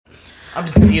I'm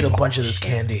just gonna eat a bunch of this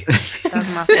candy.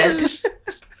 That's my fault.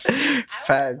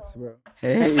 Facts, bro.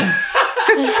 Hey.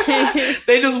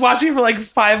 They just watch me for like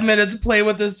 5 minutes play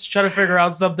with this, try to figure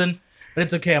out something. But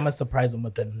it's okay. I'm gonna surprise them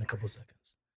with it in a couple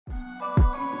seconds.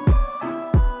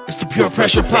 It's the Pure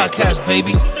Pressure Podcast,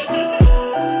 baby.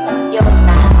 You're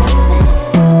not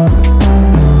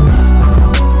this.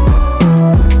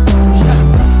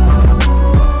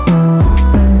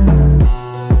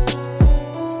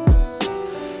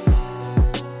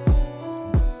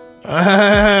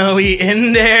 We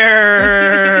in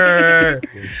there.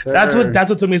 Yes, That's what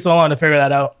took me so long to figure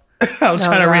that out. I was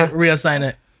trying to reassign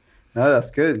it. No,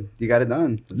 that's good. You got it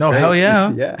done. That's No, great. hell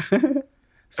yeah. Yeah.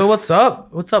 So what's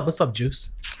up? What's up,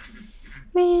 Juice?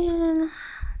 Man.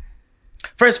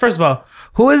 First of all,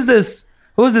 who is this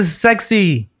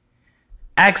sexy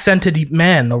accented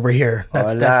man over here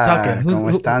that's talking? ¿Cómo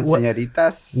están,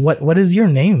 señoritas? What is your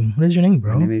name? What is your name,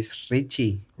 bro? My name is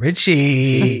Richie.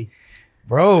 Richie. Sí.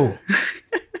 Bro.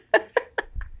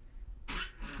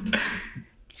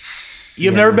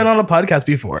 You've never been on a podcast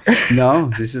before. No,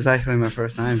 this is actually my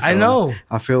first time. So I know.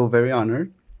 I feel very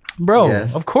honored. Bro,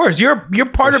 Yes. of course. You're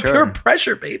part For of sure. Pure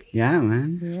Pressure, baby. Yeah,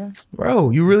 man. Yeah.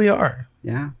 Bro, you really are.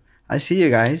 Yeah. I see you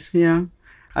guys,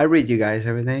 I read you guys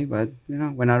every day, but,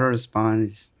 when I don't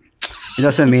respond, it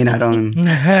doesn't mean I don't,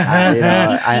 I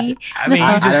mean,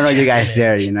 I don't know you guys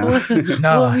there, No.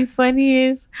 What be funny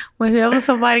is whenever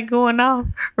somebody going off,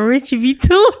 Richie be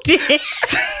tuned in.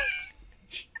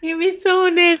 He be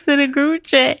tuned in to the group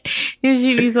chat. It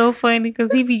should be so funny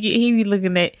because he be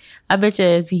looking at. I bet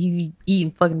your ass he be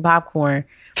eating fucking popcorn.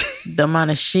 The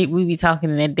amount of shit we be talking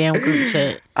in that damn group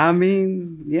chat. I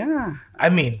mean, yeah. I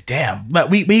mean, damn. But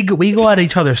we go at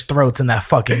each other's throats in that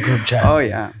fucking group chat. Oh,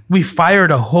 yeah. We fired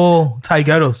a whole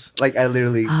Tigers. Like, I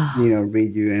literally,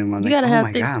 read you and I'm like, gotta oh have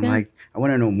my thick God. I'm skin. like, I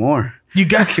want to know more. You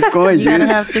got Keep going, You gotta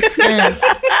Juice. have thick skin.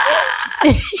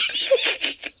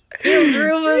 You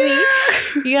agree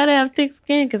with me? You gotta have thick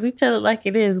skin because we tell it like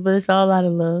it is, but it's all out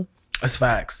of love. It's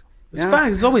facts. It's Yeah.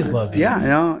 facts. It's always love.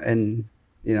 Yeah, and,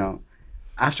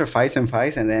 after fights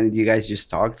and then you guys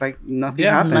just talk like nothing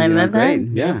Yeah. happened. Like nothing. Great.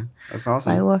 Yeah, that's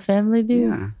awesome. Like what family do.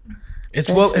 Yeah. It's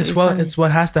That what shit it's be what funny. it's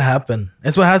what has to happen.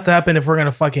 It's what has to happen if we're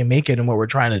gonna fucking make it and what we're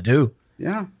trying to do.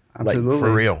 Yeah, Like absolutely.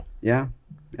 for real. Yeah,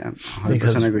 100%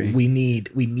 Because agree. we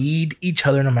need each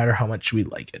other no matter how much we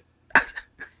like it.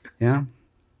 Yeah,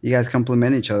 you guys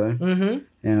complement each other.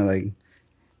 Mm-hmm. Like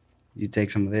you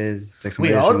take some of this, take some We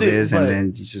of this, all some of do, this, but- and then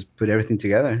you just put everything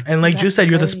together. And like you That's said,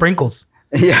 you're the crazy. sprinkles.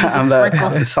 Yeah, I'm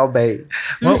the Salt Bay.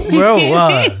 Well,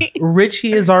 bro,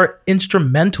 Richie is our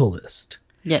instrumentalist.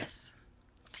 Yes.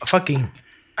 Fucking,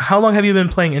 how long have you been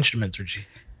playing instruments, Richie?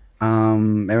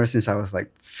 Ever since I was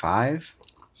like 5.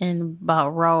 And about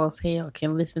raw as hell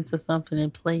can listen to something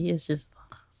and play. It's just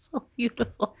so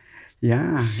beautiful.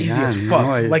 Yeah, Easy yeah, as fuck.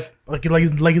 no, it's-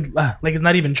 like it's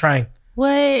not even trying.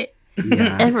 What?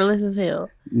 yeah. Effortless as hell.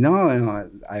 No,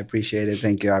 I appreciate it.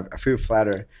 Thank you. I feel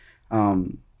flattered.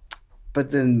 But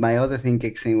then my other thing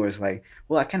kicks in was like,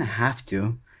 well, I kind of have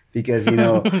to because,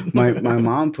 my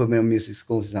mom put me in music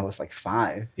school since I was like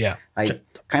 5. Yeah. Like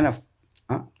kind of,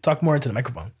 Talk more into the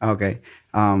microphone. okay.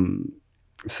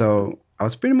 So I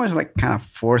was pretty much like kind of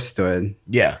forced to it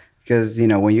Yeah. because,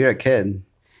 when you're a kid,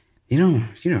 you don't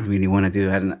really want to do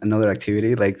another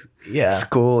activity like Yeah.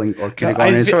 school or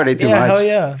kindergarten. It's already too yeah, much. hell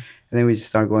yeah. And then we just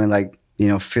start going like,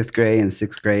 5th grade and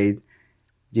 6th grade.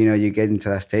 You get into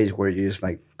that stage where you just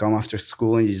like come after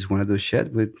school and you just want to do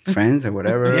shit with friends or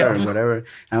whatever Yeah. or whatever. And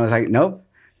I was like, nope.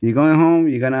 You're going home.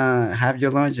 You're gonna have your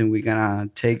lunch, and we're gonna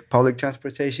take public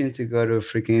transportation to go to a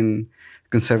freaking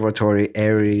conservatory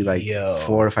every like Yo.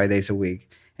 4 or 5 days a week.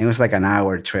 And it was like an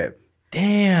hour trip.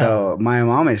 Damn. So my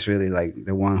mom is really like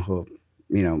the one who,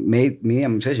 made me a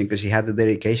musician because she had the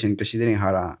dedication because she didn't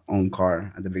have her own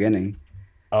car at the beginning.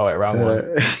 oh, wait, wrong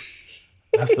one.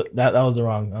 That was the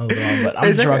wrong. But I'm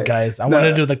It's drunk, okay. guys. I No. want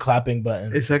to do the clapping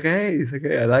button. It's okay. It's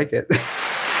okay. I like it.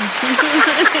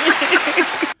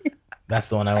 That's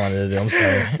the one I wanted to do. I'm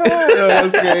sorry. No,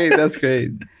 that's great. That's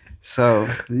great. So,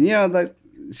 like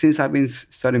since I've been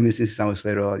studying music since I was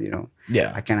little,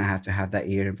 Yeah. I kind of have to have that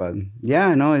ear. But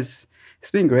yeah, no, it's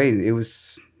been great. It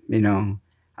was,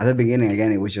 at the beginning,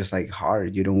 again, it was just like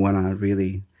hard. You don't want to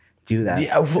really do that.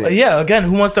 Yeah. Again,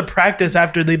 who wants to practice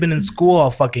after they've been in school all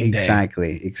fucking day?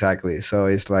 Exactly. So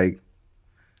it's like,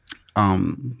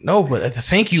 No, but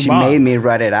thank you, she Mom. made me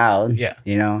write it out. Yeah.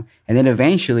 And then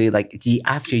eventually, like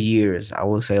after years, I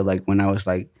will say like when I was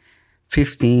like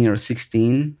 15 or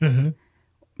 16, Mm-hmm.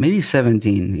 maybe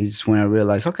 17 is when I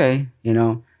realized, okay,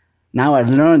 now I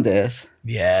learned this.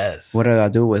 Yes. What do I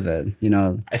do with it?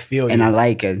 I feel you. And I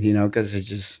like it, because it's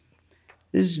just,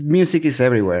 music is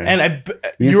everywhere. And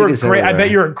you were great. everywhere. I bet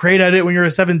you were great at it when you were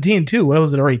 17 too. What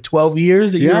was it already? 12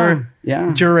 years that yeah.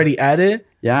 that you're already at it.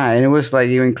 Yeah, and it was like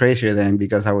even crazier then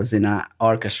because I was in an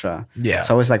orchestra. Yeah.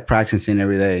 So I was like practicing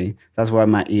every day. That's why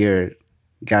my ear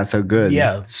got so good.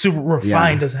 Yeah, super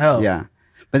refined as hell. Yeah.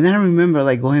 But then I remember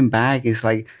like going back, it's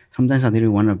like sometimes I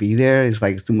didn't want to be there. It's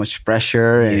like too much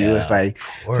pressure. And it was like,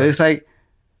 so it's like,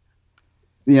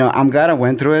 I'm glad I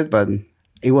went through it, but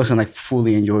it wasn't like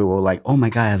fully enjoyable. Like, oh my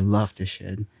God, I love this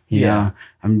shit. You know,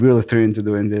 I'm really thrilled into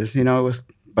doing this. It was,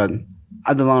 but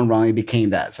at the long run, it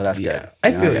became that. So that's good.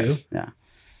 I feel you. Yeah.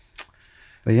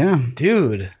 But yeah.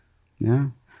 Dude. Yeah.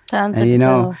 Sounds And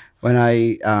like when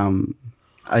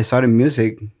I started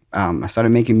music, I started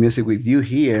making music with you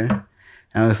here.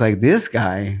 And I was like, this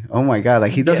guy, oh my God.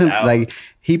 Like he doesn't like,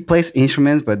 he plays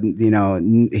instruments, but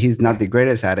he's not the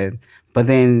greatest at it. But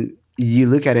then you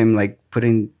look at him like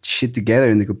putting shit together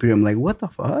in the computer. I'm like, what the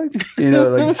fuck?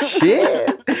 Like shit.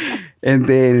 And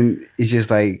then it's just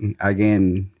like,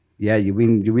 again, yeah, you've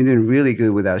been doing really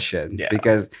good with that shit. Yeah.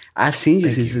 Because I've seen you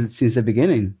since the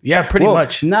beginning. Yeah, pretty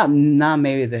much. Not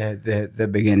maybe the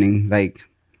beginning. Like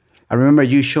I remember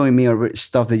you showing me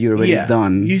stuff that you already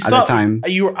done at the time.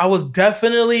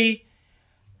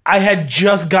 I had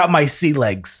just got my sea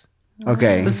legs.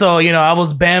 Okay. So, I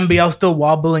was Bambi. I was still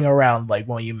wobbling around like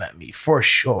when you met me, for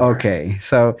sure. Okay.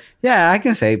 So, yeah, I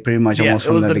can say pretty much almost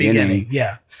from the beginning.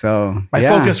 Yeah. So, my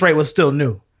focus rate was still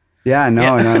new. Yeah,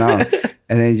 no.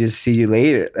 And then just see you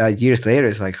later, years later,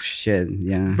 it's like, shit,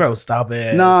 yeah. Bro, stop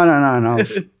it. No.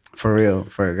 For real.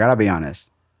 Gotta be honest.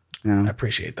 Yeah. I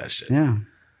appreciate that shit. Yeah.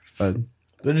 But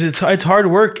it's hard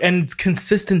work and it's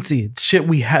consistency. It's shit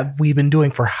we've been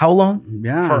doing for how long?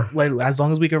 Yeah. For like as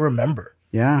long as we can remember.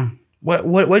 Yeah.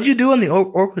 What did you do in the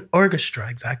orchestra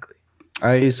exactly?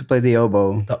 I used to play the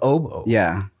oboe. The oboe?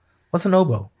 Yeah. What's an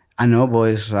oboe? An oboe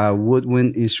is a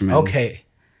woodwind instrument. Okay.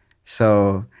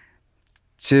 So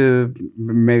to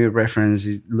maybe reference,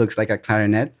 it looks like a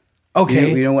clarinet.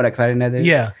 Okay. You know what a clarinet is?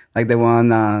 Yeah. Like the one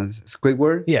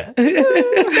Squidward? Yeah.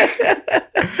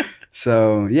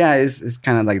 So yeah, it's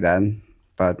kind of like that.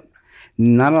 But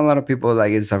not a lot of people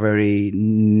like it's a very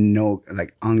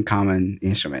uncommon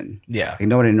instrument. Yeah. Like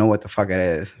nobody know what the fuck it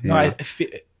is. No,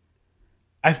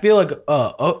 I feel like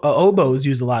oboe is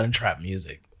used a lot in trap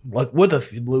music. Like with a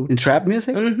flute. In trap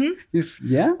music? Mm-hmm.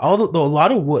 Yeah. A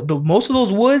lot of wood. Most of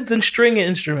those woods and string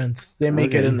instruments, they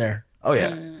make it in there. Oh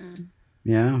yeah.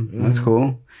 Yeah, that's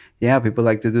cool. Yeah, people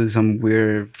like to do some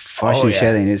weird fusion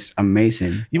shit, and it's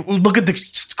amazing. You look at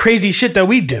the crazy shit that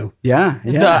we do. Yeah.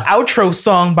 The outro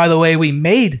song, by the way, we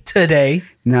made today.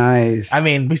 Nice. I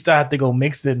mean, we still have to go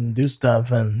mix it and do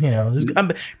stuff, and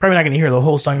I'm probably not going to hear the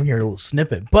whole song. I'm hear a little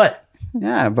snippet, but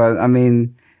yeah, but I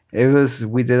mean,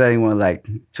 we did that in like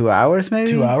 2 hours, maybe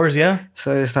 2 hours. Yeah.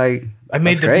 So it's like I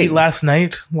made the beat last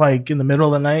night, like in the middle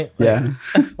of the night. Yeah.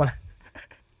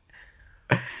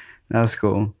 That's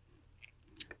cool.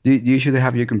 Do you usually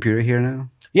have your computer here now?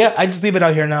 Yeah, I just leave it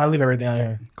out here now. I leave everything out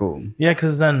here. Cool. Yeah,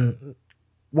 because then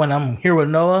when I'm here with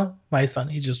Noah, my son,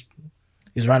 he's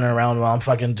running around while I'm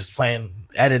fucking just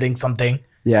editing something.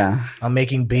 Yeah. I'm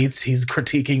making beats. He's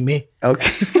critiquing me.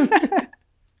 Okay.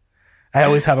 I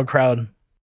always have a crowd.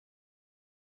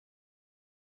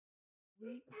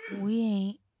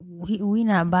 We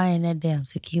not buying that damn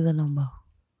tequila no more.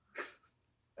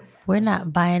 We're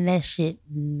not buying that shit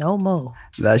no more.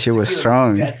 That shit was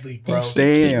strong. Deadly, bro. That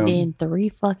shit kicked in 3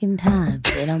 fucking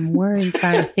times. And I'm worried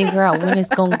trying to figure out when it's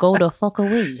going to go the fuck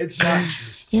away. It's not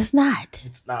juice. It's not.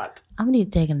 It's not. I'm going to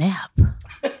need to take a nap.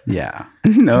 Yeah.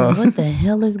 No. What the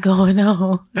hell is going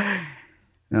on?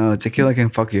 No, tequila can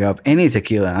fuck you up. Any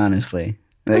tequila, honestly.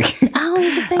 Like I don't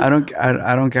even think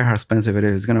I don't care how expensive it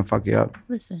is. It's gonna fuck you up.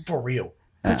 Listen. For real.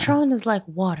 Patron is like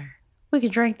water. We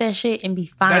can drink that shit and be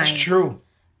fine. That's true.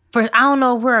 I don't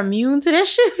know if we're immune to that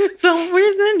shit for some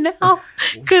reason now.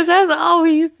 Because that's all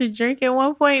we used to drink at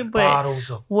one point. But bottles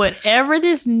of whatever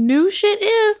this new shit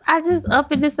is, I just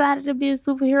up and decided to be a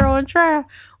superhero and try.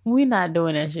 We not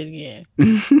doing that shit again.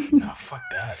 No, fuck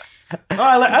that.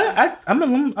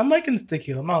 No, I'm liking this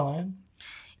tequila. I'm not lying.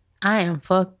 I am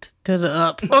fucked to the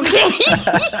up. Okay.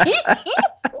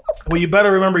 Well, you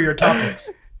better remember your topics.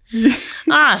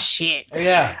 Shit.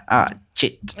 Yeah.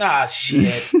 Shit.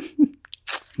 Shit.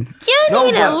 You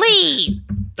need to leave.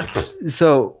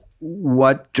 So,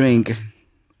 what drink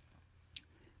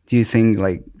do you think,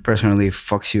 like, personally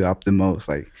fucks you up the most?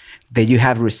 Like, that you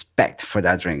have respect for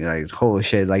that drink? Like, holy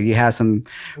shit! Like, you had some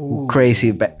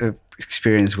crazy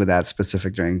experience with that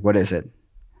specific drink. What is it?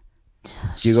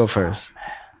 You go first.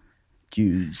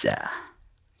 Juice.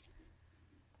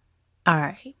 All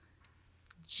right.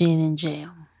 Gin and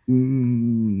jam.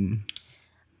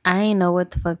 I ain't know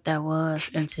what the fuck that was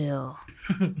until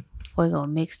we're gonna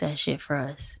mix that shit for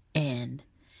us. And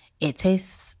it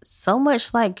tastes so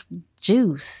much like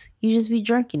juice. You just be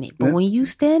drinking it. But when you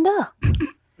stand up,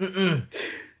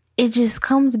 it just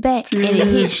comes back and it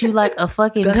hits you like a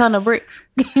fucking ton of bricks.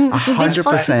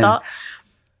 100%.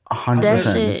 100%. That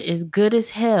shit is good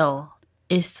as hell.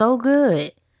 It's so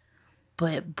good.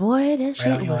 But boy, that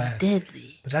shit was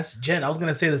deadly. But that's gin. I was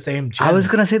gonna say the same gin. I was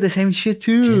gonna say the same shit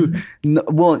too. No,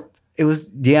 well, it was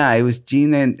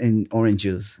gin and orange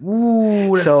juice.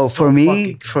 Ooh, that's So for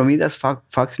me, fucking good. that's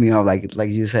fucks me up. Like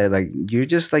you said, like you're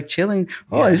just like chilling.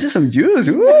 Oh, this is some juice.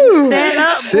 Woo! Stand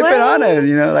up, Sip boy. it on it.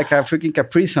 You know, like a freaking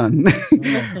Capri Sun.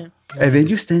 Listen, And then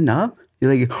you stand up.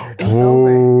 You're like,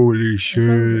 over. holy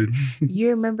shit. you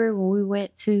remember when we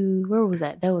went to, where was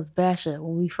that? That was Basha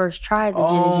when we first tried the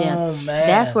gin and jam. Oh man,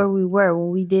 That's where we were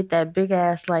when we did that big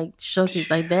ass like shook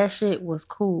it. Like that shit was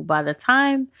cool. By the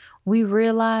time we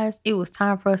realized it was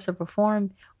time for us to perform,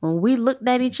 when we looked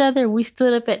at each other, we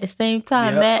stood up at the same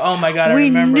time. Yep. Matt, Oh my god, I we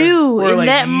remember. knew We're in like,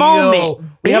 that yo, moment,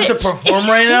 we have to bitch. perform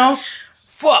right now.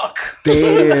 Fuck.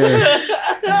 Damn.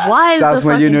 Why is That's the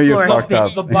when you fucking knew you floor fucked spinning?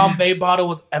 up. The Bombay bottle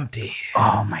was empty.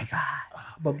 Oh my god.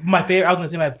 But my favorite, I was gonna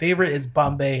say my favorite is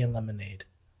Bombay and lemonade.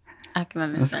 I can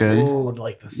That's understand. good. Ooh,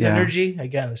 like the Yeah. synergy.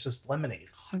 Again, it's just lemonade.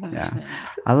 I can Yeah. understand.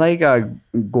 I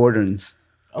like Gordon's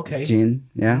Okay. gin.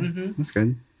 Yeah, Mhm. that's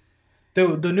good.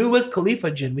 The new Wiz Khalifa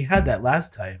gin, we had that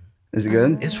last time. Is it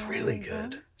good? It's really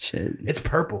good. Shit. It's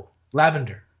purple,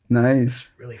 lavender. Nice.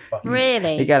 Really fucking.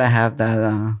 Really? You gotta have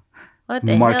that What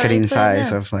the marketing hell they put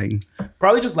size in of like.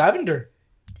 Probably just lavender.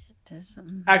 there?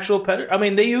 Actual pedigree. I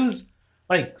mean, they use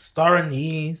like star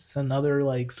anise and other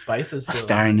like spices to,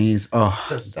 Star anise. Oh,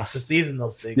 to season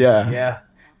those things. Yeah. Yeah.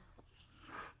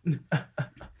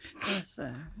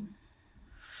 Listen.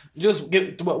 Just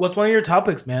what's one of your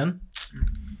topics, man?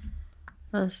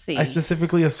 Let's see. I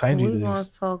specifically assigned you We're gonna these.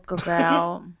 talk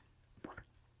about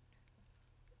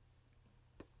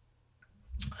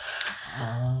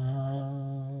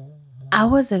I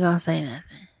wasn't gonna say nothing,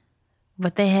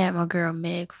 but they had my girl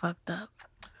Meg fucked up.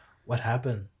 What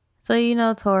happened? So you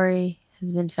know, Tori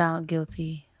has been found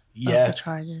guilty of the Yes.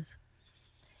 charges,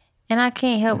 and I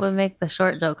can't help but make the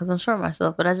short joke because I'm short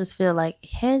myself. But I just feel like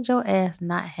had your ass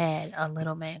not had a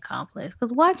little man complex,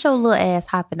 because watch your little ass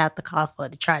hopping out the car for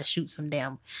to try to shoot some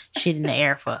damn shit in the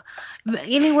air for, and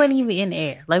it wasn't even in the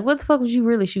air. Like what the fuck was you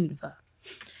really shooting for?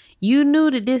 You knew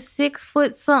that this 6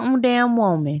 foot something damn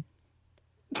woman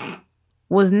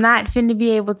was not finna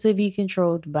be able to be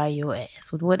controlled by your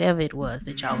ass with whatever it was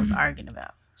that y'all was arguing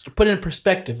about. So to put it in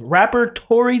perspective, rapper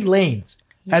Tory Lanez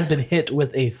has been hit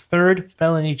with a third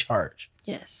felony charge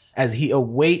Yes. as he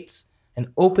awaits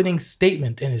an opening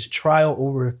statement in his trial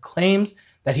over claims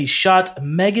that he shot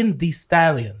Megan Thee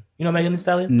Stallion. You know Megan Thee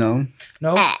Stallion? no.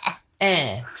 No?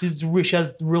 She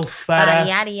has real fat ass.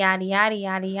 Yada yada yada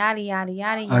yada yada yada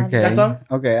yada yada. Okay. That song?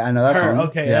 Okay, I know that Her, song.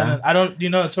 okay. Yeah. And then I don't, you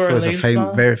know, So Tory it's a Lanez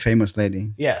song? very famous lady.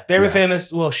 Yeah, very Yeah.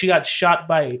 famous. Well, she got shot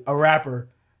by a rapper,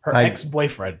 her Like-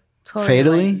 ex-boyfriend. Tory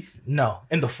Fatally? Lanez. No,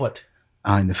 in the foot.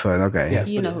 Oh, in the foot. Okay. Yes.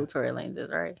 You but know who Tory Lanez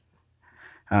is, right?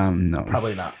 No.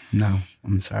 Probably not. No.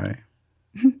 I'm sorry.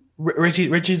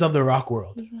 Richie's of the rock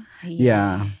world.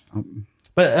 Yeah.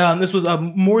 But this was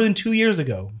more than 2 years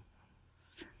ago.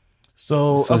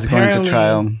 So So it's going apparently, to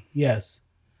trial. Yes.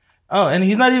 Oh, and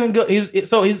he's not even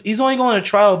he's only going to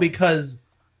trial because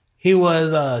he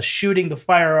was shooting the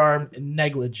firearm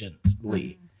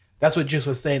negligently. That's what Juice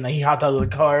was saying. That he hopped out of the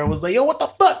car and was like, "Yo, what the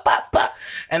fuck, pop?"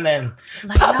 And then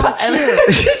Like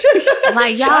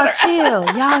y'all chill.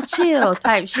 Like y'all chill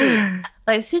type shit.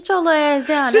 Like sit your little ass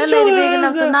down. Sit That your lady little big enough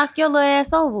ass to down. knock your little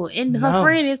ass over. And her No.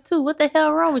 friend is too. What the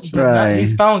hell wrong with you? Right.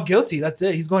 he's found guilty. That's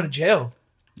it. He's going to jail.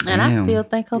 And I Damn. still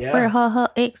think her Yeah. friend, her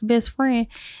ex best friend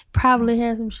probably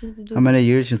has some shit to do. How many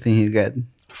years you think he got?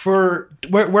 For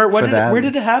where that. where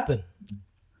did it happen?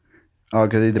 Oh,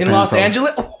 because it depends. In Los on-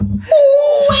 Angeles?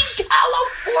 Oh, in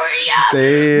California.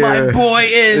 Damn. My boy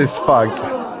is It's fucked.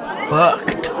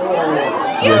 fucked.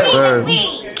 Yes, sir.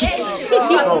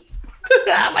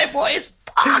 My boy is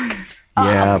fucked.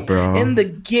 Yeah, bro. In the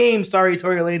game, sorry,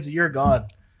 Tory Lanez, you're gone.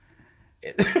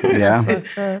 Yeah.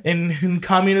 Fucked up. In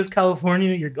communist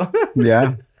California, you're gone.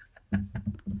 Yeah.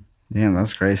 Damn,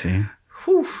 that's crazy.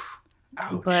 Whew.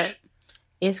 Ouch. But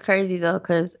it's crazy though,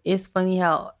 because it's funny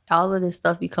how all of this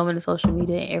stuff be coming to social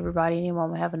media and everybody and their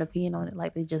mama have an opinion on it.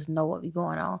 Like they just know what be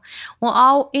going on. Well,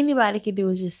 all anybody can do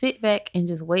is just sit back and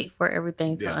just wait for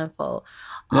everything to unfold.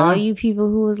 Yeah. All you people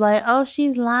who was like, oh,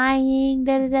 she's lying,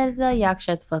 da da da da, y'all can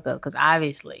shut the fuck up. Because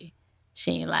obviously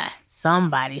she ain't lying.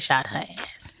 Somebody shot her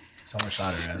ass. Someone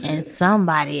shot her ass. And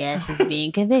somebody else is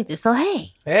being convicted. So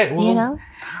hey, Hey, well, you know,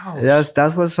 ouch.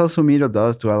 That's what social media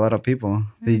does to a lot of people.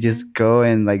 They just go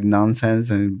and like nonsense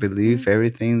and believe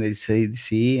everything they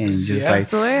see, and just Yeah. I like,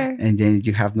 swear. and then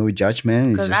you have no judgment.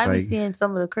 It's Because just I be like, seeing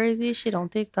some of the craziest shit on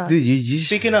TikTok. dude, you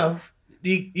Speaking of,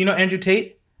 you know Andrew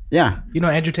Tate? yeah. You know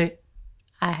Andrew Tate?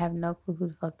 I have no clue who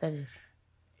the fuck that is.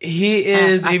 He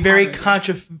is I a very probably do.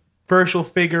 controversial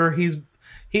figure.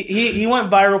 He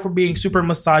went viral for being super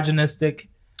misogynistic.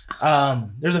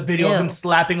 There's a video of him Ew.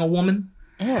 slapping a woman.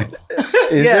 Ew.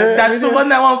 Is Yeah, there a that's the video? one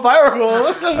that went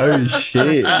viral. Oh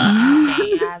shit!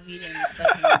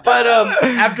 But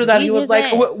after that, he Beat was his like,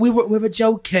 ass. we were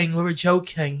joking. We were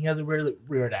joking. He has a really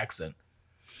weird accent.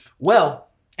 Well,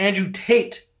 Andrew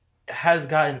Tate has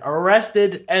gotten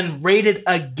arrested and raided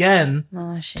again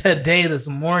Oh, shit. today, this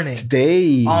morning,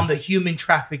 Today. on the human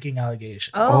trafficking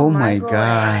allegation. Oh my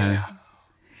god!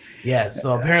 Yeah,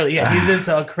 so apparently, he's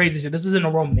into crazy shit. This is in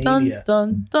Dun, Romania.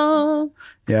 dun, dun.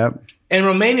 Yep. In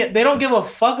Romania, they don't give a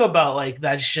fuck about like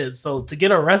that shit. So to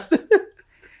get arrested,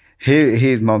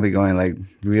 He must be going like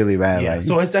really bad. yeah. Like,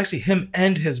 So it's actually him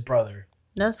and his brother.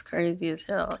 That's crazy as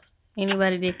hell.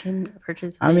 Anybody that can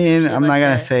participate. I in mean, shit I'm like not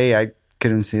gonna that. say I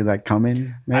couldn't see that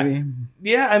coming. Maybe.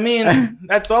 Yeah, I mean,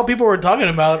 that's all people were talking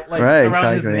about, like Right,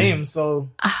 around his exactly. name.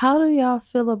 So How do y'all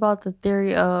feel about the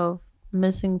theory of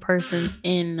missing persons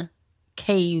in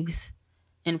caves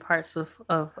in parts of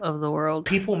the world?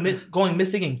 people going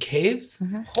missing in caves.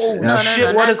 Mhm. Holy No,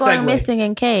 shit! What not a going segue. missing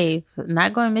in caves.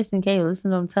 Not going missing in caves.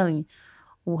 Listen to what I'm telling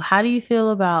you. How do you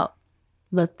feel about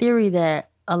the theory that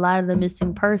a lot of the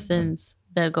missing persons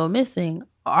that go missing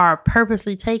are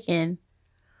purposely taken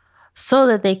so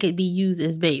that they could be used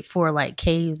as bait for like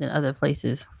caves and other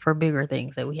places for bigger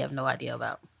things that we have no idea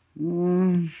about?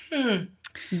 Mm, Hmm.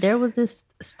 There was this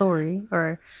story,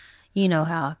 or you know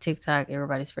how TikTok,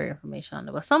 everybody's spread information on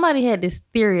it, but somebody had this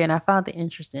theory and I found it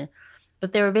interesting.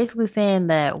 But they were basically saying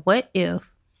that what if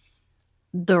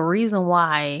the reason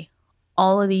why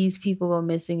all of these people go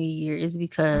missing a year is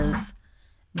because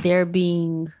they're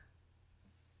being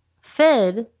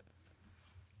fed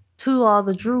to all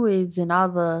the druids and all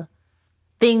the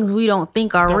things we don't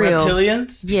think are The real.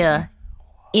 reptilians. Yeah.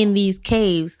 In these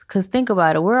caves. Because think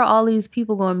about it. Where are all these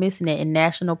people going missing at? In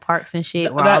national parks and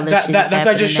shit? Where all this shit is That's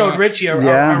I just happening showed at? Richie a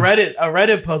Yeah.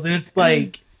 Reddit post, and it's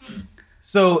like,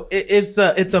 so it's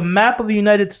a map of the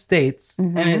United States,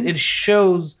 and it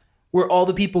shows where all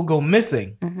the people go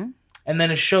missing, Mhm. and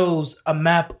then it shows a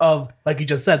map of, like you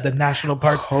just said, the national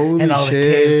parks Holy and all the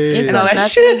shit. caves It's and all that nothing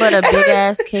shit, but a big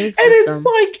ass cave and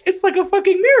system. it's like a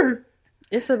fucking mirror.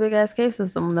 It's a big ass cave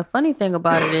system. And the funny thing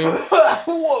about it is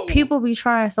Whoa. people be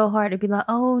trying so hard to be like,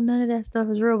 oh, none of that stuff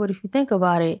is real. But if you think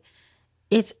about it,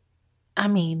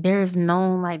 there's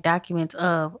known like documents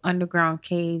of underground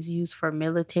caves used for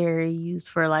military, used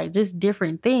for like just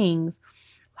different things.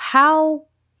 How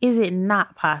is it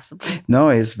not possible? No,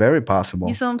 it's very possible.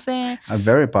 You see what I'm saying?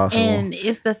 Very possible. And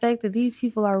it's the fact that these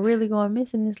people are really going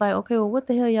missing. It's like, okay, well, what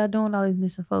the hell y'all doing with all these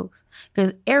missing folks?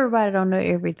 Because everybody don't know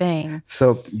everything.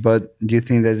 So, but do you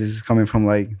think that this is coming from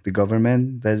like the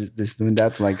government that's doing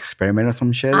that to like experiment or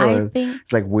some shit, I or think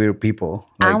it's like weird people?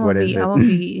 Like, I'm what gonna is be, it? I'm gonna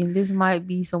be, and this might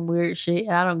be some weird shit.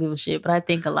 And I don't give a shit, but I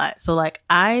think a lot. So, like,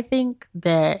 I think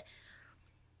that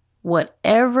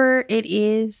whatever it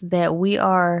is that we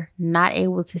are not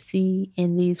able to see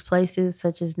in these places,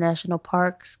 such as national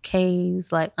parks,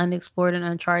 caves, like unexplored and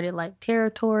uncharted, like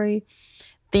territory,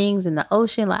 things in the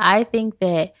ocean, like, I think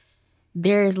that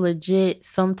there is legit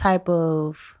some type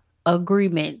of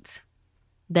agreement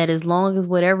that as long as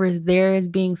whatever is there is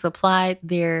being supplied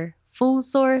their food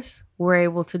source, we're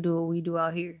able to do what we do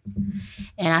out here.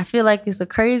 And I feel like it's a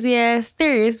crazy ass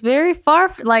theory. It's very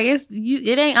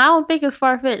it ain't, I don't think it's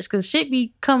far-fetched because shit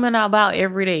be coming about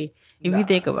every day if you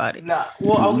think about it. Nah.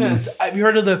 Well, I was gonna. Have you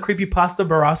heard of the creepypasta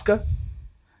Baraska?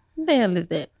 What the hell is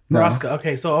that? No. Baraska.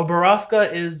 Okay, so a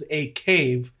Baraska is a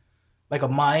cave, like a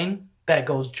mine that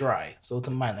goes dry. So it's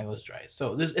a mine that goes dry.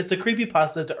 So it's a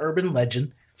creepypasta. It's an urban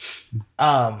legend.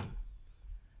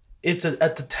 It's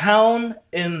at the town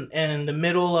in the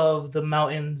middle of the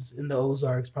mountains in the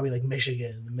Ozarks, probably like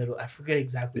Michigan, in the middle. I forget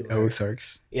exactly. The where.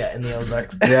 Ozarks. Yeah, in the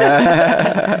Ozarks.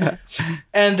 Yeah.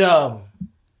 And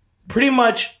pretty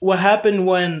much what happened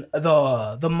when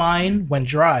the mine went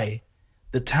dry,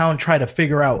 the town tried to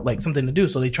figure out like something to do.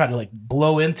 So they tried to like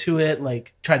blow into it,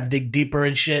 like try to dig deeper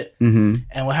and shit. Mm-hmm.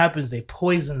 And what happens? They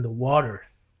poison the water,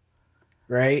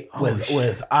 right? Oh,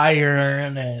 with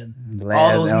iron and Lead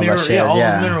all those and all that minerals, shit, all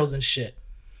yeah. those minerals and shit.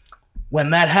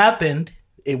 When that happened,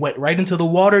 it went right into the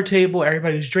water table.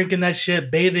 Everybody's drinking that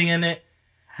shit, bathing in it.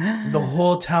 The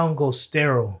whole town goes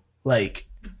sterile. Like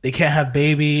They can't have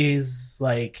babies.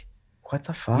 Like, What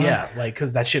the fuck? yeah, like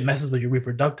because that shit messes with your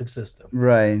reproductive system.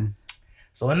 Right.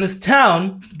 So in this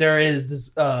town, there is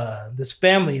this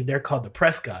family. They're called the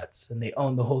Prescotts, and they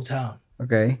own the whole town.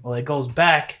 Okay. Well, it goes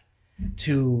back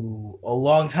to a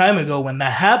long time ago when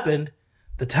that happened.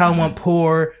 The town went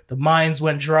poor. The mines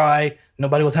went dry.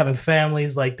 Nobody was having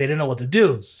families. Like, they didn't know what to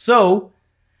do. So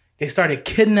they started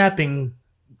kidnapping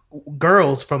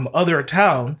girls from other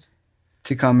towns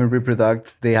To come and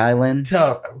reproduce the island.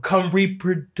 to come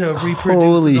reproduce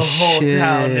Holy the whole shit.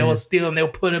 town. They will steal them. They'll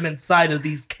put them inside of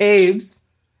these caves.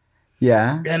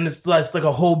 Yeah. And it's like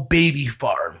a whole baby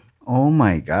farm. Oh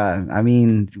my god. I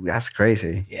mean, that's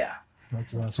crazy. Yeah.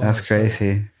 That's one of That's the stories.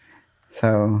 crazy.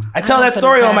 So I tell I that don't put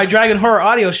story it on my past- Dragon Horror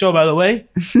audio show, by the way.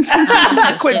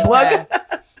 Quick Shit plug.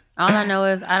 past. All I know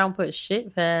is I don't put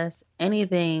shit past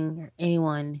anything or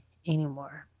anyone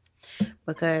anymore.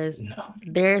 Because No.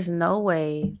 there's no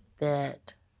way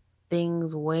that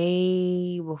things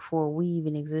way before we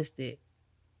even existed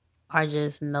are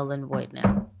just null and void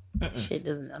now. Shit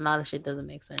doesn't, a lot of shit doesn't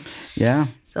make sense. yeah.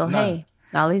 So None. hey,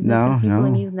 all these No, missing people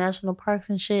in no. these national parks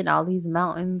and shit, all these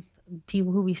mountains,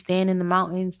 people who be staying in the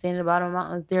mountains, staying at the bottom of the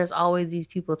mountains, there's always these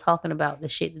people talking about the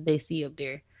shit that they see up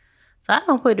there. So I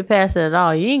don't put it past it at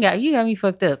all. You got me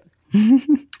fucked up.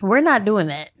 We're not doing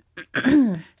that.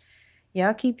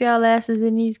 Y'all keep y'all asses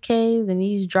in these caves and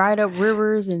these dried up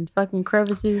rivers and fucking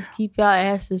crevices. Keep y'all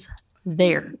asses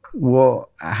there. Well,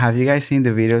 have you guys seen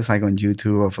the videos like on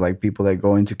YouTube of like people that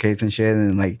go into caves and shit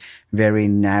and like very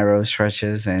narrow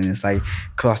stretches and it's like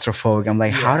claustrophobic? I'm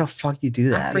like, how the fuck you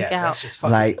do that? freak out. That's just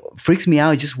fucking, Like freaks me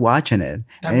out just watching it.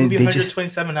 that And movie they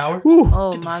 127 hours. Whew.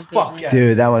 Oh Get the my fuck goodness. out.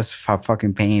 Dude, that was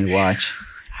fucking pain to watch.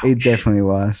 It definitely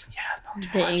was.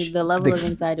 The level of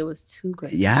anxiety was too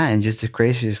great. Yeah, and just the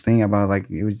craziest thing about like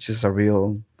it was just a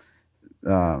real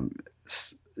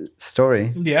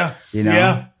story, Yeah. you know.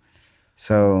 Yeah.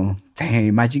 So, dang,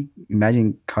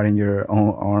 imagine cutting your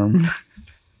own arm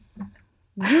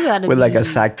You gotta with be, like a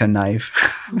X-Acto knife.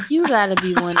 You gotta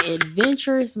be one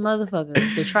adventurous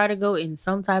motherfucker to try to go in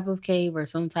some type of cave or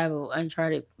some type of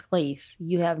uncharted place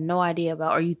you have no idea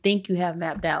about or you think you have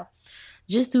mapped out.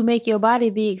 Just to make your body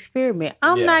be experiment.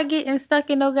 I'm Yeah. not getting stuck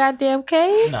in no goddamn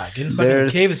cave. Nah, getting stuck in a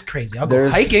There's- cave is crazy. I'll go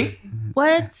there's- hiking.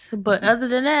 What? But other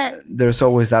than that, There's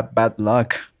always that bad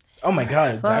luck. Oh my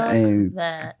god, fuck exactly. And-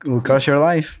 that. It will cost your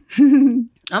life.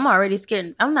 I'm already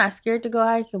scared. I'm not scared to go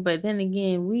hiking, but then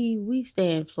again, we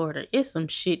stay in Florida. It's some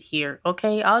shit here,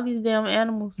 okay? All these damn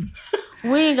animals.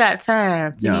 We ain't got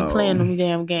time to No. be playing them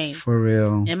damn games. For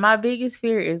real. And my biggest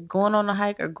fear is going on a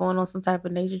hike or going on some type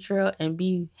of nature trail and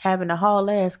be having to haul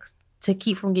ass to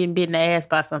keep from getting bit in the ass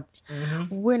by something. Mhm.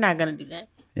 We're not gonna do that.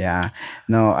 Yeah.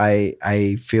 No,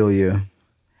 I feel you.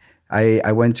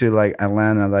 I went to like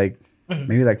Atlanta like Mhm.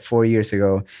 maybe like 4 years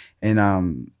ago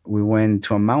and we went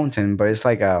to a mountain, but it's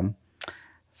like a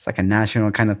national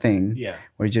kind of thing Yeah.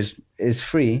 where it's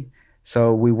free.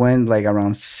 So we went like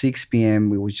around 6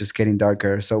 p.m. It was just getting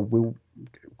darker. So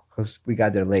because we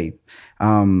got there late.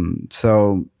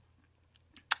 So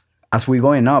as we're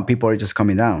going up, people are just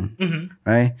coming down, hmm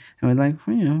right? And we're like,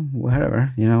 well,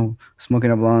 whatever,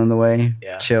 smoking a blunt on the way,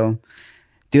 Yeah. chill.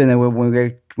 Dude, and then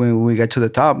when we get to the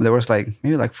top, there was like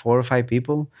maybe like 4 or 5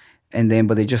 people,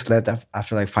 but they just left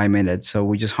after like 5 minutes. So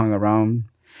we just hung around,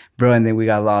 bro, and then we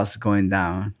got lost going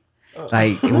down.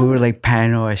 Like we were like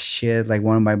paranoid as shit. Like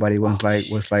one of my buddy was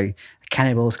like,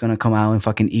 cannibal's gonna come out and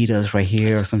fucking eat us right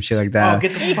here or some shit like Oh, that.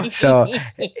 get the fuck. So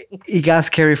it got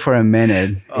scary for a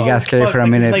minute. Oh, It got scary fuck, for a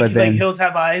minute, like, but then like hills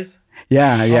have eyes.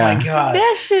 yeah. Oh my god,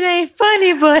 That shit ain't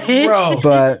funny, but bro.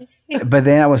 But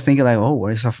then I was thinking like, oh,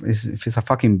 what if it's a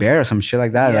fucking bear or some shit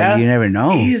like that? Yeah. Like you never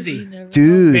know, Easy.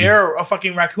 dude. Bear or a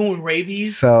fucking raccoon with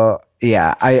rabies. So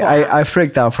yeah, I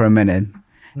freaked out for a minute,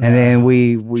 and then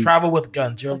we Travel with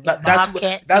guns.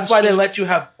 Bobcats That's and why they shit. let you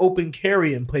have open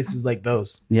carry in places like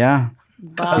those. yeah.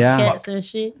 bobcats and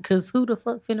shit. Cause who the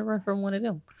fuck finna run from one of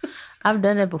them? I've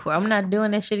done that before. I'm not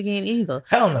doing that shit again either.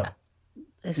 Hell no.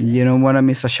 Listen, You don't want to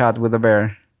miss a shot with a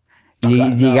bear. You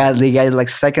no. got like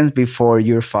seconds before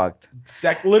you're fucked.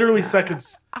 Literally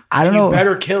seconds. I don't You know.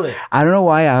 better kill it. I don't know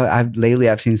why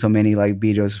I've seen so many like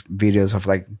videos of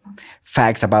like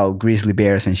facts about grizzly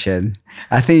bears and shit.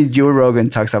 I think Joe Rogan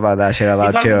talks about that shit a He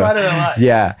lot talks too. about it a lot.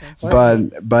 Yeah,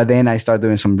 Listen, but then I start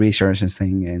doing some research and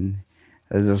thing, and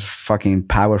there's this fucking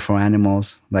powerful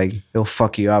animals. Like they'll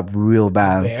fuck you up real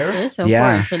bad. Bear. it's important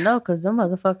Yeah. to know because them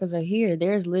motherfuckers are here.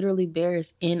 There's literally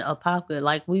bears in a pocket.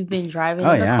 Like we've been driving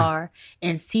Oh, in the yeah. car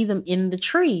and see them in the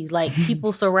trees. Like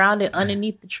people surrounded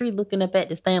underneath the tree looking up at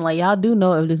this thing. Like y'all do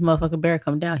know if this motherfucking bear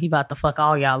come down, he about to fuck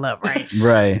all y'all up, right?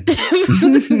 Right.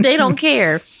 They don't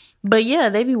care. But yeah,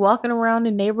 they be walking around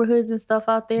in neighborhoods and stuff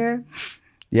out there.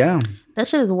 Yeah. That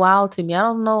shit is wild to me. I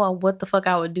don't know what the fuck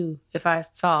I would do if I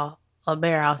saw a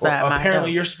bear outside my apparently,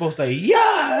 door. you're supposed to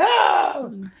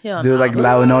Hell Do no. like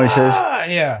loud noises.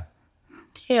 yeah.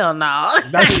 Hell no.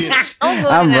 That's what you-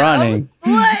 I'm running.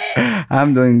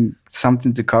 I'm doing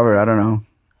something to cover. I don't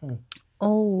know.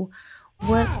 Oh,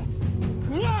 what?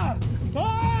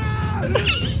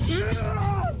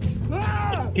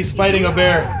 He's fighting a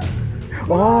bear.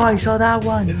 Oh, I saw that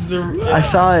one. This is I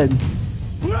saw it.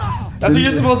 That's what you're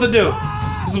supposed to do.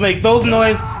 Just make those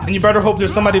noise, and you better hope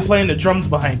there's somebody playing the drums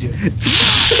behind you.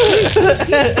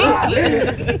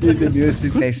 The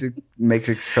music makes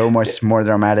it so much more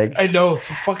dramatic. I know, it's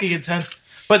so fucking intense.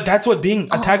 But that's what being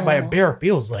attacked by a bear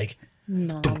feels like.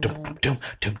 No.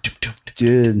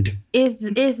 Dude.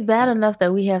 It's bad enough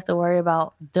that we have to worry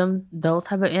about those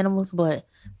type of animals, but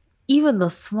even the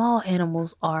small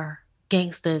animals are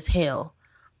gangsta as hell.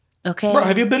 Okay, Bro,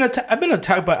 have you been attacked? I've been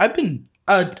attacked by.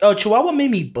 A chihuahua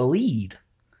made me bleed.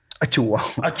 A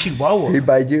chihuahua. A chihuahua He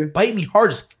bite you? bite me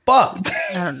hard as fuck.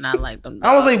 I do not like them.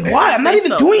 I was like, why? I'm not They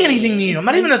even so doing mean. anything to you. I'm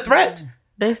not even a threat.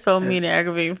 They so mean and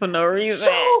aggravating for no reason.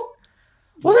 So,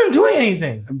 wasn't doing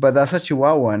anything. But that's a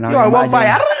chihuahua. Now Yo, I walk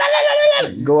by.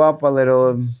 Go up a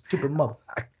little. Stupid mother.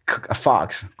 A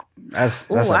fox. That's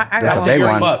Ooh, a I that's got a big You're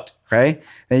one, fucked. right?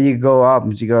 Then you go up.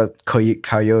 You go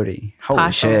coyote. Holy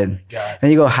Possum. shit! God. Then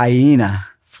you go hyena.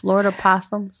 Florida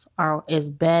possums are as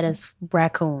bad as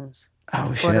raccoons.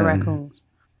 Oh Florida shit! raccoons.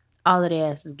 All of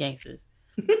their ass is gangsters.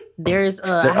 There's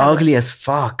They're ugly as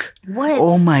fuck. What?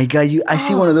 Oh my god! I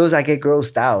see one of those, I get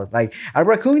grossed out. Like a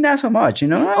raccoon, not so much. You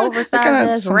know, Oversized They're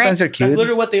kinda- ass sometimes they're That's cute,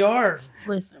 literally what they are.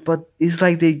 Listen, but it's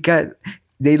like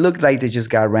they look like they just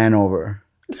got ran over.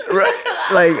 Right?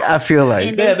 Like I feel like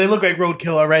And Yeah, they look like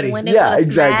roadkill already. when they Yeah, go to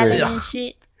exactly. smiling and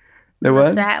shit. the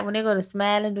what? When they go to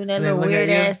smiling, doing that And they little look at weird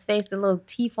you. ass face, the little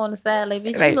teeth on the side, like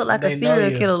bitch, Like, you look like a they know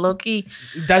serial you. killer, low key.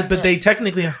 But they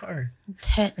technically are.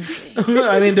 Technically,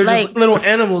 I mean, they're Like- just little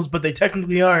animals, but they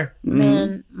technically are.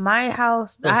 man, my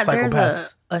house, Little there's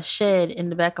psychopaths. a shed in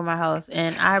the back of my house,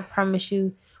 and I promise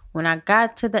you, when I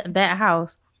got to that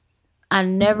house, I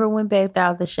never went back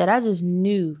out the shed. I just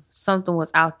knew something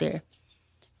was out there.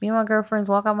 Me and my girlfriends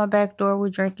walk out my back door. We're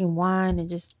drinking wine and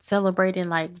just celebrating,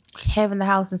 like having the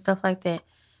house and stuff like that.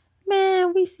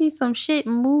 Man, we see some shit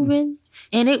moving,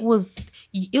 and it was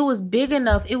big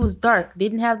enough. It was dark.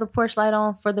 Didn't have the porch light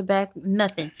on for the back.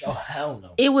 Nothing. Oh hell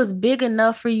no! It was big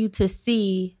enough for you to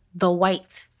see the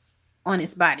white on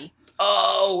its body.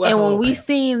 Oh, And when we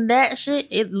seen that shit,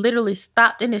 it literally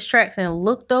stopped in its tracks and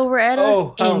looked over at us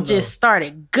Oh, hell and no. just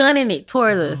started gunning it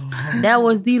towards us. That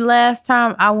was the last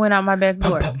time I went out my back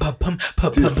door. Come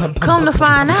to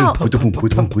find out,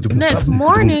 next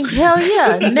morning, hell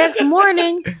yeah, next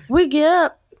morning we get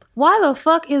up. Why the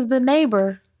fuck is the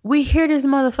neighbor? We hear this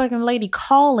motherfucking lady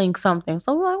calling something.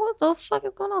 So we're like, what the fuck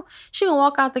is going on? She gonna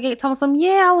walk out the gate telling some,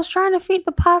 yeah, I was trying to feed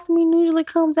the possum. He usually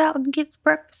comes out and gets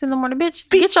breakfast in the morning. Bitch,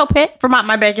 get your pet from out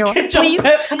my backyard, Get your please.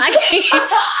 pet from- I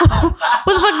can't.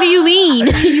 What the fuck do you mean?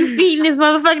 You feeding this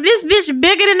motherfucker? This bitch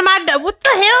bigger than my dog. What the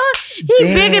hell?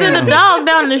 He bigger than a dog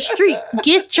down the street.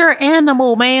 Get your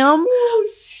animal, ma'am.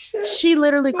 She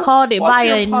literally called it fuck by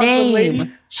your a possum, name.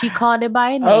 lady. She called it by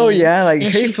a name. Oh yeah, like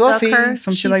And hey she stuck Fluffy,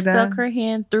 some shit like that. stuck her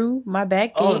hand through my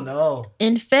back gate Oh no!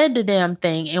 and fed the damn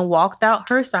thing and walked out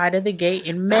her side of the gate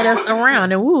and met us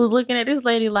around. And we was looking at this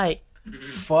lady like,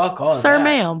 Fuck all sir, that.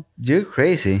 ma'am. You're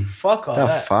crazy. Fuck all The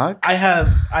that. fuck? I have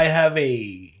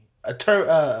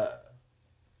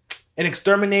an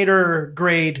exterminator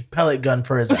grade pellet gun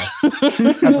for his ass.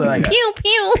 That's what I got. Pew,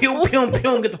 pew. Pew pew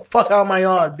pew! Get the fuck out of my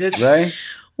yard, bitch. Right?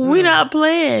 We not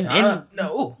playing. And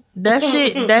No. that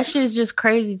shit's just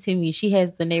crazy to me. She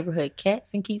has the neighborhood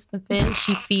cats and keeps them fed.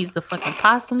 She feeds the fucking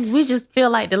possums. We just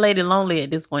feel like the lady lonely at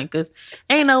this point because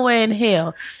ain't no way in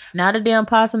hell. Now the damn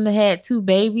possum that had 2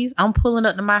 babies. I'm pulling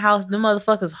up to my house. The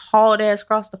motherfuckers hauled ass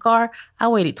across the car. I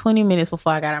waited 20 minutes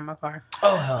before I got out of my car.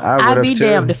 Oh hell. I I'd would be have too.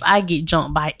 damned if I get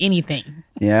jumped by anything.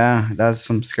 Yeah, that's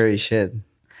some scary shit.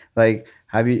 Like,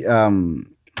 have you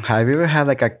ever had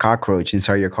like a cockroach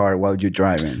inside your car while you're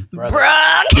driving? Brother. Bruh.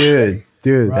 Dude,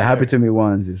 that Brother. happened to me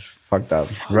once. It's fucked up,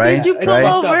 right? Did you It's pull fucked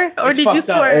up. over or It's did you fucked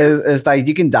up. swerve? It's like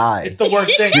you can die. It's the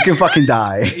worst thing. You can fucking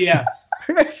die. Yeah.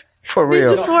 For Did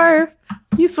real. you swerve?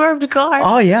 You swerved the car.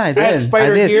 Oh yeah, I had did.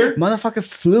 spider I did. gear. Motherfucker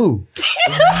flew.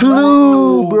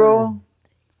 Flew, bro.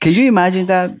 Can you imagine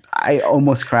that? I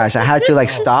almost crashed. I had to like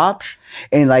stop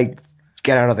and like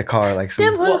get out of the car. Like,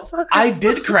 Them some, motherfuckers. I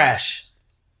did crash.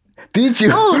 did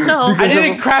you? Oh no. I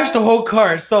didn't crash the whole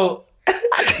car, so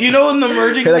You know, in the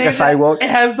merging Like a things, sidewalk. it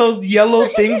has those yellow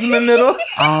things in the middle.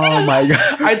 Oh my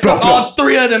god! I took all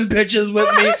 3 of them pictures with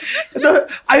me.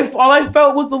 All I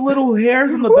felt was the little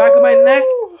hairs on the back of my neck,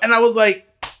 and I was like,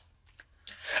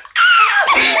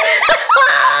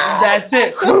 "That's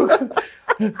it."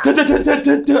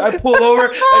 I pull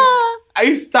over.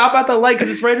 I stop at the light because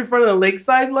it's right in front of the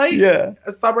lakeside light. Yeah.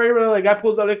 I stop right in front of the light. Guy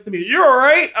pulls up next to me. "You're all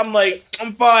right?" I'm like,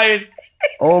 "I'm fine."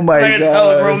 Oh my I god! can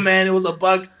tell a grown man it was a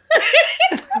bug.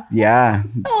 Yeah,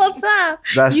 All the time.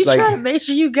 that's You like. try to make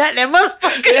sure you got that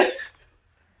motherfucker.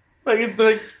 Like it's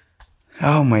like,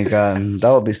 Oh my god, that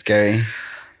would be scary.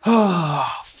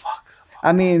 oh fuck.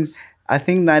 I mean, I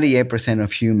think 98%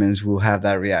 of humans will have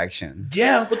that reaction,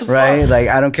 Yeah, what the right? fuck? Like,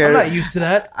 I don't I'm care. not used to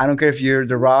that. I don't care if you're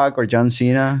The Rock or John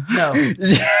Cena. No,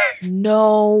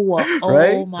 No. Oh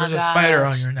Right? my god. there's a spider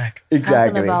on your neck.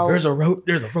 Exactly. about- There's a roach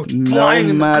No flying in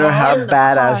the matter car. how In the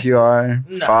badass car. you are,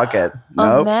 Nah. fuck it.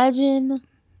 Nope. Imagine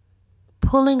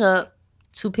pulling up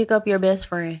to pick up your best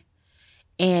friend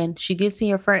and she gets in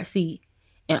your front seat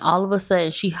and all of a sudden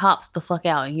she hops the fuck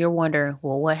out and you're wondering,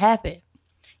 well, what happened?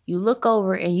 You look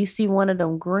over and you see one of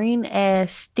them green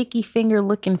ass sticky finger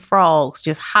looking frogs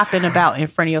just hopping about in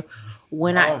front of you.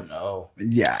 When Oh no.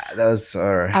 Yeah, that's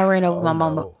I ran over Oh, my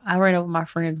mom. no. I ran over my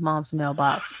friend's mom's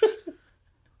mailbox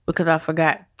because I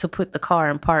forgot to put the car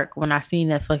in park when I seen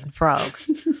that fucking frog.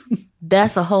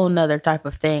 That's a whole nother type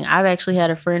of thing. I've actually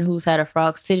had a friend who's had a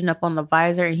frog sitting up on the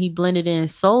visor and he blended in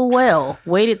so well,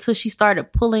 waited till she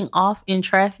started pulling off in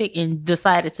traffic and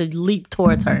decided to leap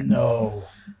towards her. No.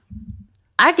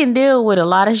 I can deal with a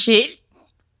lot of shit.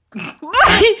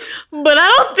 But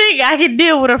I don't think I can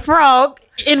deal with a frog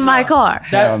in my car.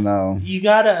 hell no. You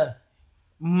gotta.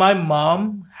 My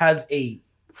mom has a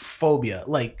phobia,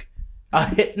 like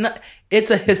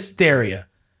it's a hysteria.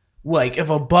 Like if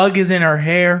a bug is in her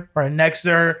hair or next to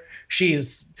her, she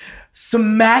is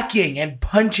smacking and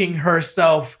punching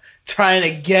herself trying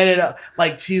to get it up.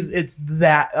 Like it's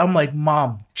that. I'm like,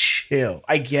 Mom, chill.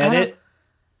 I get it,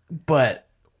 but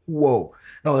whoa,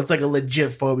 no, it's like a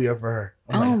legit phobia for her.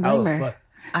 I don't how the blame her. fuck?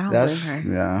 I don't That's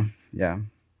blame her. yeah.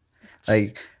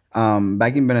 Like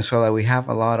back in Venezuela, we have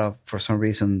a lot of, for some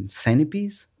reason,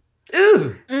 centipedes.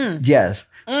 Ew. Yes.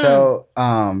 So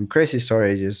crazy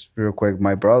story, just real quick.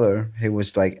 My brother, he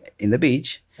was like in the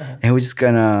beach, and he was just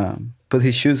gonna put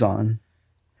his shoes on.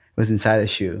 It was inside the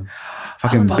shoe.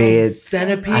 Fucking bit a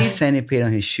centipede. centipede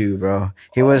on his shoe, bro.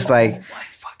 He was like Oh my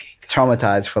fucking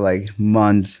traumatized for like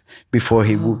months before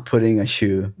he would put in a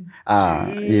shoe.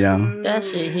 You know, That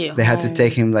shit hit they had to home.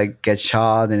 take him like get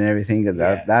shot and everything. 'Cause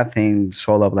Yeah. that thing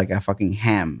swelled up like a fucking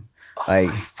ham, like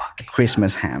my fucking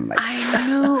Christmas ham. Like I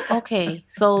knew. Okay,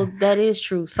 so that is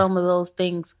true. Some of those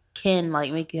things can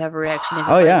like make you have a reaction if it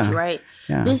Oh, bites yeah. you, right?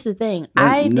 yeah, This is the thing. You're-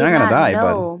 I you're did not not gonna die, but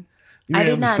know. I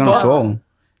did it's not gonna know swell.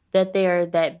 that they're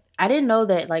that. I didn't know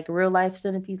that like real life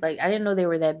centipedes. Like I didn't know they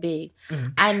were that big.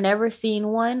 Mhm. I never seen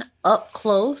one up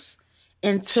close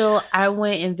until I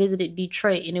went and visited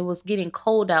Detroit, and it was getting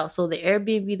cold out. So the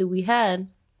Airbnb that we had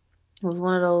was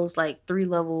one of those like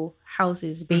 3-level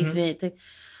houses, basement.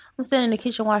 I'm sitting in the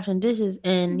kitchen washing dishes,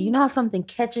 and you know how something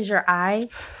catches your eye?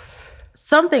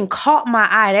 Something caught my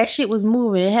eye. That shit was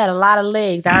moving. It had a lot of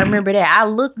legs. I remember that. I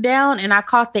looked down and I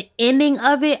caught the ending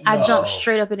of it. I jumped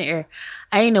straight up in the air.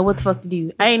 I didn't know what the fuck to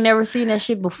do. I ain't never seen that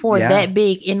shit before Yeah. that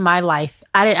big in my life.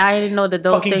 I didn't know that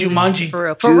those Fucking things Jumanji. existed for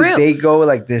real. For Dude, real. they go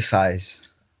like this size.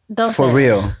 Don't For say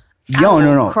real. I Yo, will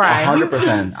no, cry.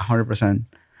 100%, 100%.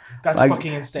 That's Like,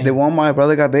 fucking insane. The one my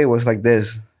brother got big was like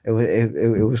this. It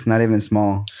was not even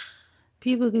small.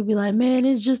 People could be like, man,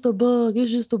 it's just a bug. It's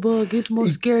just a bug. It's more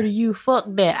scared of you. Fuck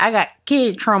that. I got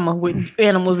kid trauma with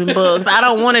animals and bugs. I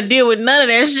don't want to deal with none of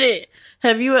that shit.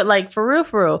 Have you, like, for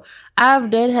real,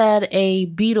 I've dead had a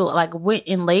beetle, like, went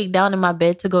and laid down in my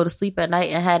bed to go to sleep at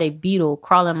night and had a beetle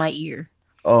crawl in my ear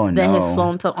Oh that no. has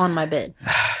flown on my bed.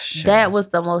 Shit. That was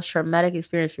the most traumatic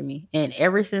experience for me. And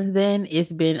ever since then,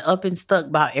 it's been up and stuck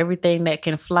about everything that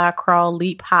can fly, crawl,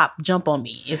 leap, hop, jump on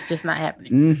me. It's just not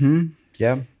happening. Mm-hmm.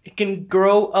 Yeah. It can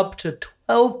grow up to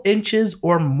 12 inches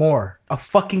or more. A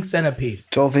fucking centipede.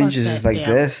 12 inches Fuck is that like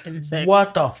damn this. insect.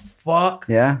 What the fuck?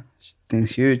 Yeah.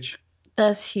 Thing's huge.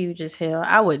 That's huge as hell.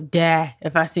 I would die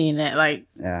if I seen that. Like,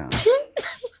 Yeah.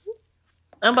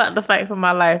 I'm about to fight for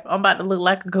my life. I'm about to look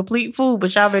like a complete fool,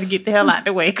 but y'all better get the hell out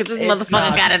the way because this It's motherfucker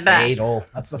not gotta die. fatal.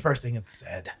 That's the first thing it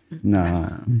said. No.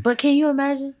 But can you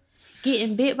imagine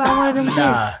getting bit by one of them Nah.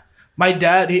 shits? My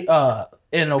dad, in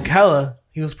Ocala,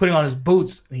 he was putting on his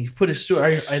boots and he put his shoe,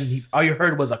 and all you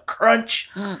heard was a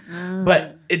crunch.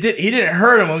 But he didn't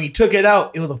hurt him when he took it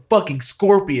out. It was a fucking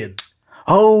scorpion.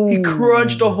 Oh. He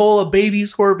crunched a whole baby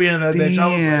scorpion in that bitch. I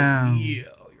was Damn. like, yo,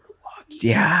 you're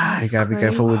Yeah, you gotta be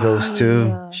careful with those too.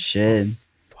 Yeah. Shit.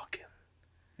 Fucking.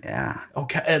 Yeah.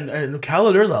 Okay, and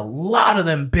Ocala, there's a lot of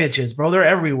them bitches, bro. They're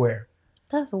everywhere.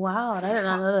 That's wild. I did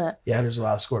not know that. Yeah, there's a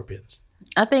lot of scorpions.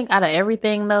 I think out of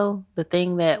everything though, the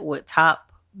thing that would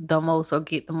top the most or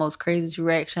get the most crazy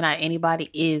reaction out of anybody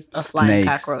is a flying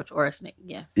Snakes. cockroach or a snake.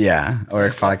 Yeah. Yeah. Or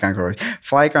fly cockroach.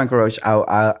 Fly cockroach,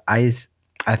 I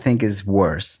think is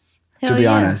worse. Hell to be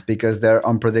yeah. honest, because they're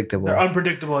unpredictable. They're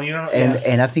unpredictable, you know.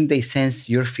 and I think they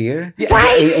sense your fear.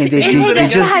 Right. And they And they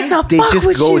just try to fuck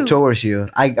with go you. towards you.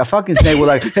 A fucking snake will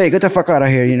like, hey, get the fuck out of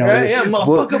here, you know. Yeah, Well,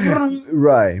 motherfucker.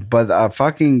 right. But a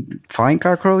fucking flying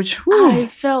cockroach, whew. I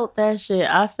felt that shit.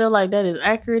 I feel like that is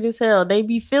accurate as hell. They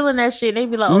be feeling that shit. They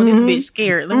be like, "Oh, this bitch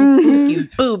scared. Let me spook you,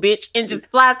 boo, bitch," and just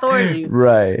fly towards you.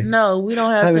 Right. No, we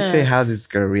don't have Let me time. see how this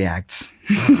girl reacts.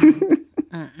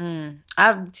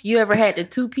 You ever had the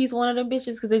 2-piece one of them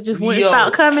bitches because they just wouldn't Yo.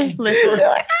 stop coming? Listen,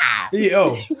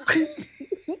 Yo.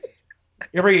 You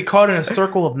ever get caught in a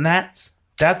circle of gnats?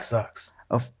 That sucks.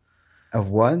 Of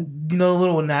what? You know,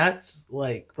 little gnats,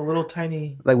 like the little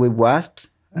tiny. Like with wasps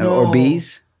No. or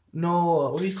bees?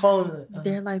 No, what do you call them?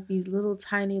 they're like these little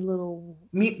tiny little.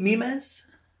 Mimes?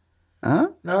 Huh?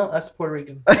 No, that's Puerto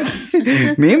Rican.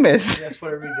 Mimes. That's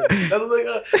Puerto Rican. That's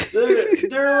like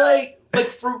they're like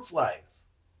fruit flies.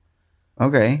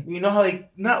 Okay. You know how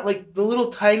like not like the little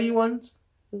tiny ones.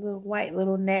 Little white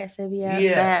little gnats that be outside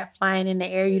Yeah. flying in the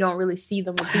air. You don't really see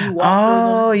them until you walk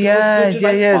Oh, through them. yeah, bitches, yeah,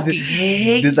 I yeah. fucking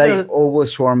hate Did like those. over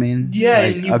swarming? Yeah,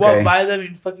 Like, and you okay. walk by them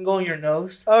and fucking go in your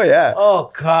nose. Oh, yeah.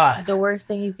 Oh god. The worst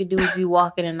thing you could do is be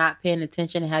walking and not paying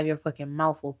attention and have your fucking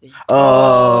mouth open.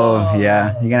 Oh,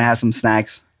 yeah. You're gonna have some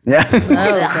snacks. Yeah.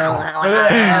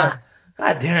 Oh,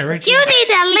 God damn it, Richie. you need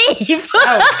to leave.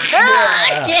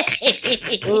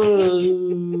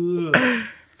 Ooh.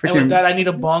 And with that, I need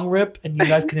a bong rip, and you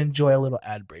guys can enjoy a little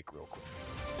ad break real quick.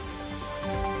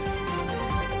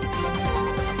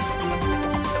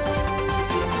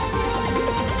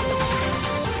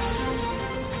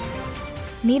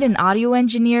 Need an audio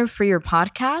engineer for your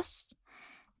podcast?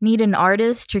 Need an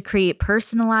artist to create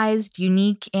personalized,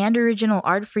 unique, and original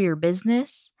art for your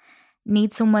business?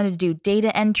 Need someone to do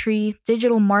data entry,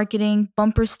 digital marketing,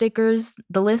 bumper stickers?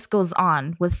 The list goes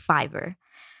on with Fiverr.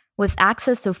 With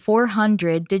access to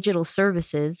 400 digital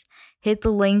services, hit the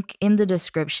link in the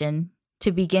description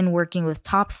to begin working with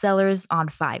top sellers on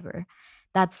Fiverr.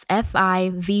 That's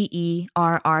FIVERR.com.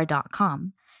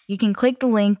 You can click the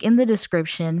link in the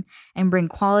description and bring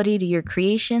quality to your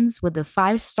creations with the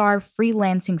 5-star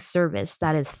freelancing service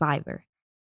that is Fiverr.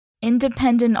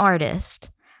 Independent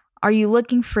artist. Are you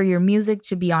looking for your music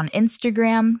to be on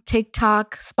Instagram,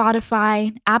 TikTok,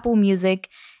 Spotify, Apple Music,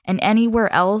 and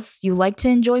anywhere else you like to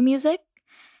enjoy music?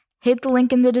 Hit the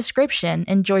link in the description.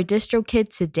 Enjoy DistroKid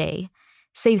today.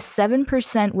 Save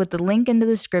 7% with the link in the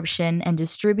description and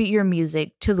distribute your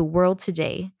music to the world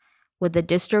today with the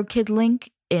DistroKid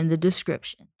link in the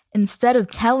description. Instead of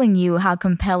telling you how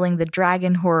compelling the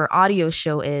Dragon Horror audio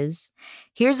show is,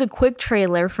 here's a quick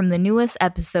trailer from the newest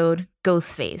episode,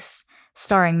 Ghostface,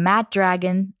 starring Matt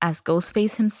Dragon as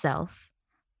Ghostface himself.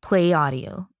 Play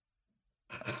audio.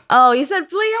 Oh, you said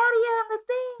play audio on the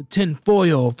thing? The tin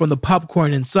foil from the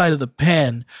popcorn inside of the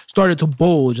pan started to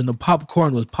bulge, and the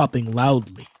popcorn was popping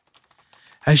loudly.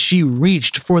 As she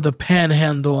reached for the pan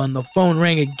handle and the phone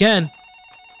rang again,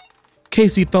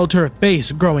 Casey felt her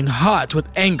face growing hot with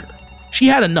anger. She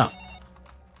had enough.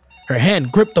 Her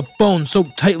hand gripped the phone so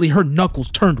tightly her knuckles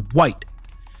turned white.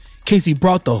 Casey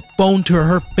brought the phone to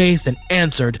her face and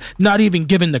answered, not even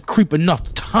giving the creep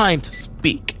enough time to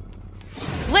speak.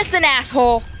 Listen,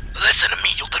 asshole. Listen to me,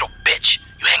 you little bitch.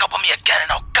 You hang up on me again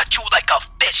and I'll gut you like a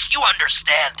fish, you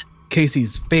understand?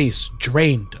 Casey's face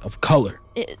drained of color.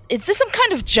 Is this some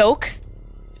kind of joke?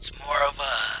 It's more of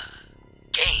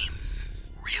a game,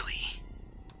 really.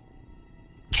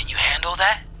 Can you handle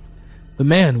that? The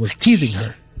man was teasing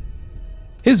her.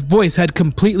 His voice had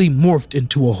completely morphed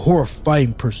into a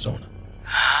horrifying persona.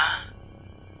 Huh?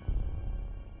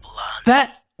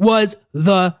 That was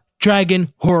the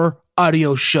Dragon Horror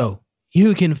Audio Show.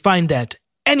 You can find that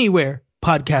anywhere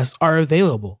podcasts are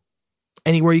available.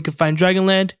 Anywhere you can find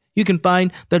Dragonland, you can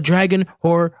find the Dragon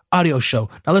Horror Audio Show.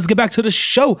 Now let's get back to the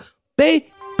show, baby.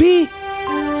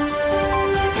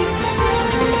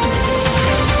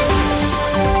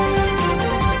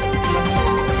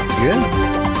 Good?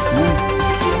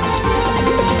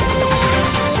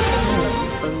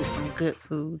 Some good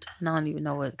food. And I don't even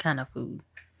know what kind of food.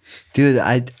 Dude,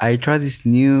 I tried this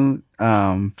new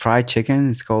fried chicken.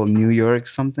 It's called New York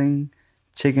something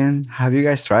chicken. Have you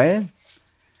guys tried it?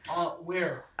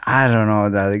 Where? I don't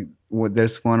know.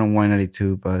 There's one on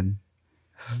 192, but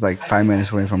It's like 5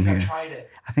 minutes away from I here. tried it.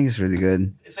 I think it's really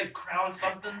good. It's like Crown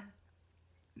something.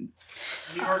 New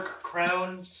York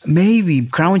Crown. Maybe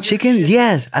Crown Chicken? shit.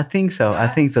 Yes, I think so. I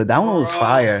think so. That one was Bro,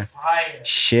 fire. Fire.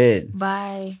 Shit.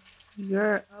 By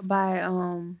where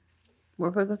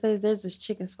people say there's this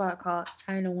chicken spot called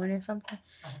China One or something.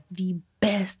 The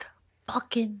best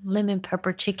fucking lemon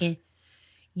pepper chicken.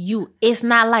 It's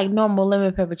not like normal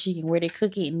lemon pepper chicken where they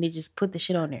cook it and they just put the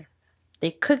shit on there.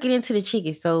 They cook it into the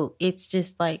chicken, so it's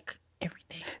just like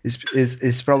everything.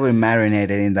 It's probably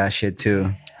marinated in that shit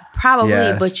too. Probably,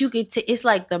 Yes. but you get to. It's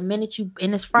like the minute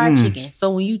and it's fried chicken. So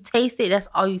when you taste it, that's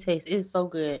all you taste. It's so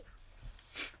good.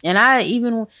 And I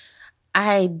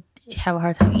have a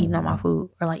hard time eating all my food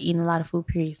or like eating a lot of food.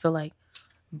 Period. So like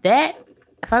that,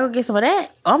 if I go get some of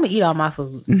that, I'm gonna eat all my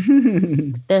food.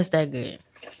 That's that good.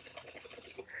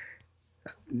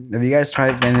 Have you guys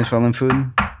tried Venezuelan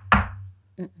food?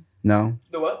 No,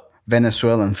 The what?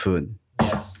 Venezuelan food.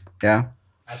 Yes. Yeah.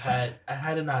 I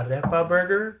had an arepa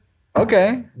burger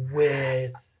Okay.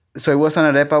 with So it was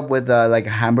an arepa with like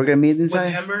hamburger meat inside.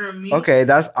 hamburger meat. Okay,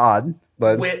 that's odd,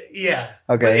 but Okay.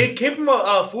 But okay. it came from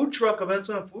a food truck, a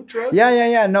Venezuelan food truck.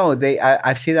 Yeah. No,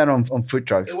 I've seen that on food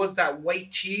trucks. It was that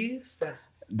white cheese.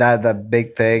 That's The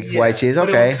big thick white cheese. But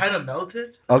it Okay. was kind of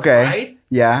melted. Okay. Fried.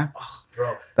 Yeah. Oh,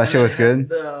 bro. That And shit it was had good.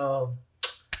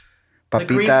 The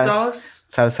green Papitas, sauce,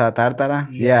 salsa tartara.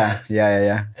 Yes.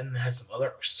 Yeah. and it had some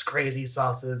other crazy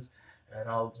sauces, and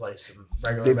all was like some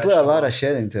regular. They put a lot of vegetables.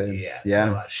 shit into it. Yeah. Yeah.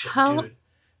 A lot of shit, How- dude.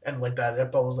 And like that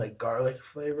arepa was like garlic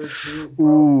flavored too. Bro.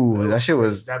 Ooh, It that shit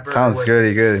was that burger sounds was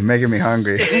really good. It's making me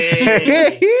hungry.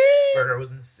 insane. Burger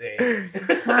was insane.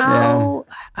 How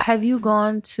have you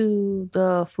gone to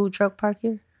the food truck park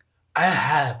here? I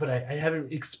have, but I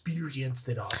haven't experienced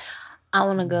it all. I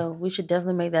want to go. We should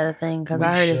definitely make that a thing because We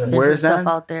I heard it's should. different Where is stuff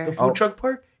that? out there. The food truck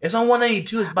park? It's on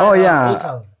 192. It's by Oh, yeah. Old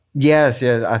Town. Yes.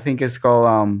 I think it's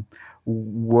called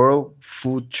World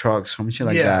Food Truck, something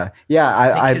like Yeah. that. Yeah,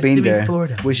 I've been Kissimmee, there.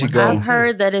 Florida. We should go. 192. I've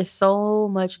heard that it's so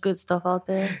much good stuff out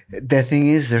there. The thing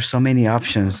is, there's so many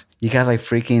options. You got like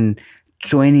freaking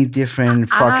 20 different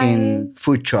fucking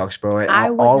food trucks, bro. I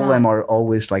would All of not- them are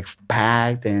always like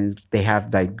packed and they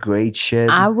have like great shit.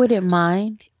 I wouldn't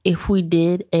mind if we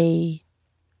did a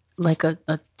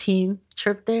team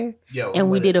trip there Yo, and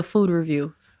we did a food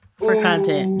review for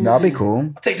content. That'd be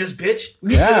cool. I'll take this bitch.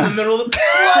 Yeah. Sit in the middle of the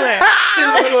what? Sit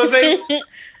in the middle of the thing.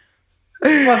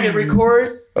 Fucking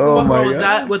record. Oh Fuck my all with God.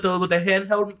 that with the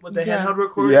handheld Yeah. handheld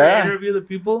recorder. Yeah. Interview the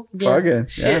people. Yeah. Fucking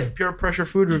Shit, pure pressure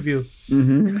food review.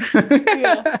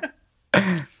 Mm-hmm.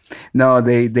 No,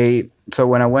 they. So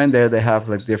when I went there, they have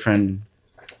like different.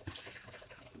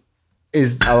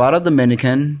 Is a lot of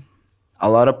Dominican, a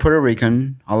lot of Puerto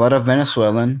Rican, a lot of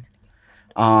Venezuelan.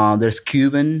 There's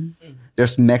Cuban,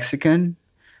 there's Mexican,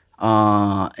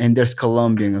 and there's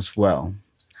Colombian as well.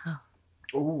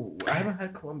 Ooh, I haven't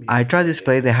had Colombia. I tried this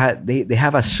place. They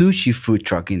have a sushi food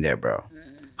truck in there, bro.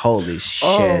 Holy Oh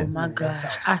shit! my That gosh.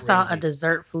 sounds I saw a crazy.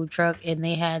 dessert food truck and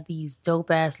they had these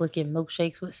dope ass looking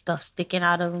milkshakes with stuff sticking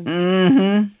out of them.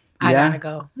 Mm-hmm. I Yeah. gotta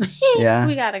go. Yeah.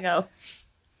 We gotta go.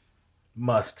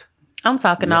 Must. I'm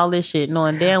talking all this shit,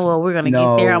 knowing damn well we're gonna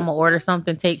No. get there. I'm gonna order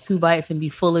something, take 2 bites, and be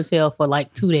full as hell for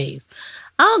like 2 days.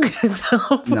 I'll get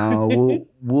some. No,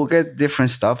 we'll get different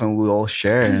stuff and we'll all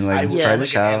share and I like will try eat the like an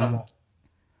shower. animal.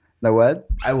 The what?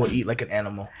 I will eat like an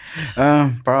animal.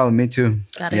 Probably me too.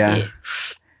 Gotta Yeah. get.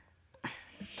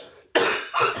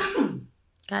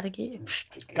 Gotta get.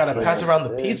 Gotta pass around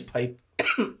the peace pipe.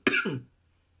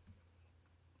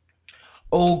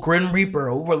 Oh, Grim Reaper,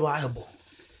 oh reliable.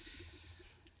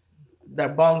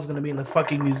 That bong's gonna be in the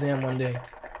fucking museum one day.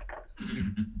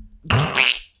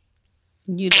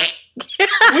 You know.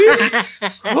 I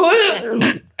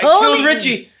Holy- killed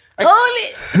Richie.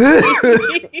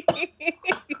 Holy.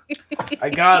 I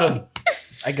got him.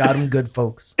 I got him good,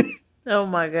 folks. Oh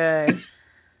my gosh.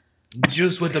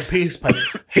 Juice with the peace pipe.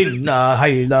 Hinna,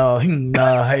 hayla,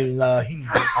 hinna, hayla,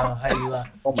 hinna, hayla.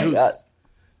 Oh my Juice. God.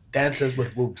 Dances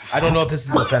with whoops. I don't know if this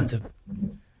is offensive.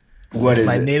 What is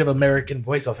My it? Native American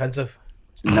voice offensive?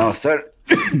 No, sir.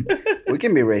 We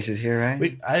can be racist here, right?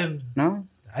 No,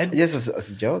 just as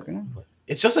a joke. You know?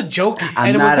 It's just a joke. I'm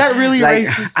And was not that really like,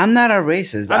 racist? I'm not a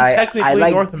racist. I'm I technically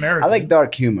like, North American. I like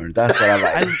dark humor. That's what I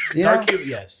like. You Dark know? humor,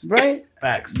 yes. Right?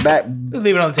 Facts. Back,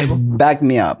 Leave it on the table. back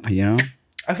me up. You know,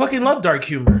 I fucking love dark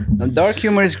humor. and dark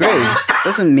humor is great.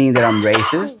 Doesn't mean that I'm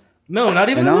racist. No, not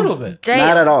even You know? a little bit. Damn.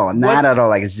 Not at all. Not What's- at all.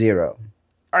 Like zero.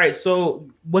 All right, so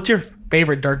what's your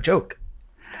favorite dark joke?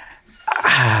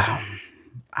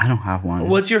 I don't have one.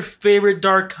 What's your favorite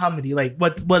dark comedy? Like,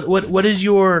 what is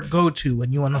your go-to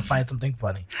when you want to find something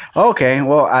funny? Okay,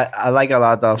 well, I like a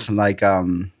lot of like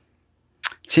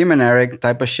Tim and Eric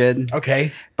type of shit.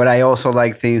 Okay. But I also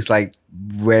like things like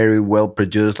very well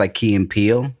produced, like Key and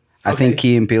Peele. I think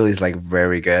Key and Peele is like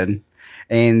very good,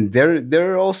 and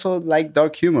they're also like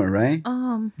dark humor, right?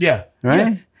 Yeah. Right.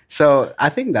 Yeah. So I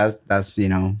think that's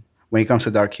when it comes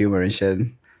to dark humor and shit,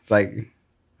 like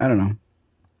I don't know.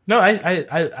 No,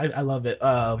 I love it.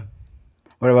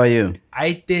 What about you?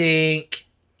 I think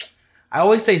I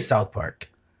always say South Park.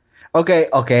 Okay,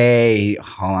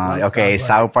 hold on. Love Okay, South Park.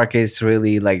 South Park is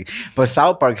really like, but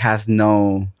South Park has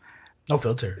no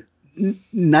filter.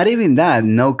 not even that,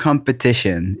 no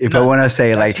competition. If I No, want to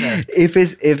say like, fair. if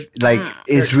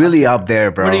it's really up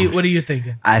there, bro. What are you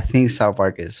thinking? I think South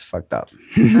Park is fucked up.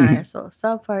 Alright, so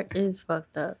South Park is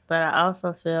fucked up, but I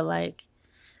also feel like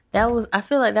that was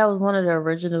one of the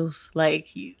originals, like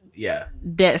Yeah.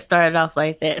 that started off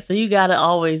like that. So you gotta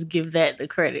always give that the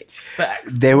credit.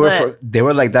 Facts. They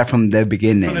were like that from the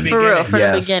beginning. From the For real, from the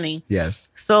Yes. beginning. Yes.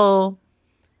 So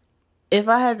if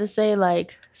I had to say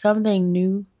like something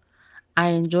new, I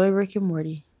enjoy Rick and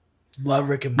Morty. Love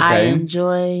Rick and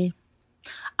Okay.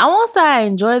 I won't say I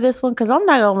enjoy this one because I'm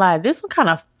not gonna lie, this one kind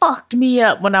of fucked me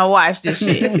up when I watched this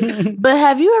shit. But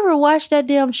have you ever watched that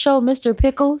damn show, Mr.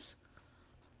 Pickles?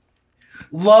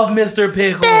 Love Mr.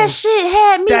 Pickles. That shit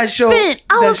had me That show. spent.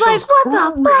 I that was like, show's what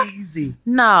the fuck? crazy.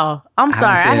 No, I'm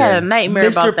sorry. I seen had it. a nightmare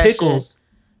Mr. about that Pickles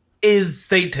is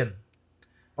Satan.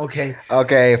 Okay.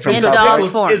 Okay. From In South dog Park.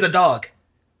 Pickles form. is a dog.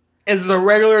 It's a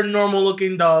regular, normal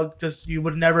looking dog. Just you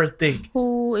would never think. shit.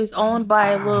 Who is owned by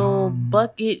a little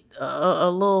bucket,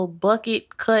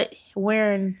 cut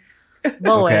wearing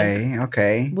boy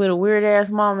Okay. with a weird ass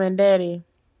mom and daddy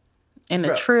and a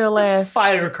Bro, trill ass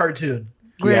Fire cartoon.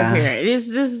 grandparent. This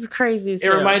is crazy. As It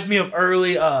hell. reminds me of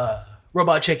early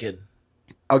Robot Chicken.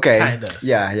 Okay. Kinda.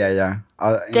 Yeah.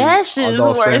 That shit is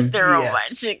Adult worse Swim. than Robot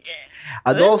Yes. Chicken.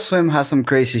 Adult Swim has some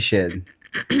crazy shit.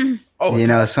 Oh, You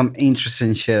know, some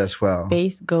interesting shit as well.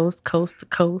 Space Ghost Coast to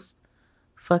Coast.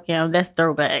 Fucking that's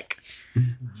throwback.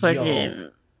 Fucking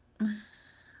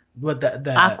what that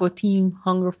Aqua Team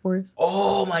Hunger Force.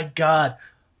 Oh my god.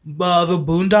 The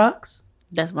Boondocks?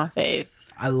 That's my fave.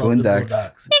 I love Boondocks.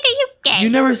 the Boondocks. You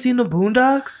never seen the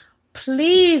Boondocks?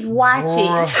 Please watch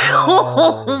it. Bro.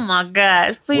 Oh my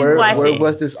gosh. Please watch where it.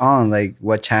 was this on? Like,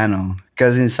 what channel?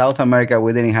 Because in South America,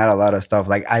 we didn't have a lot of stuff.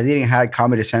 Like, I didn't have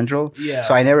Comedy Central. Yeah.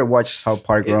 So I never watched South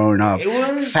Park growing up. It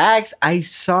was Facts, I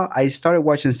started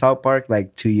watching South Park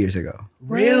like 2 years ago.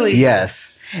 really Yes.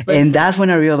 And that's when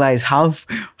I realized how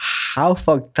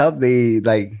fucked up they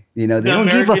like. You know, they The don't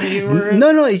give American humor? a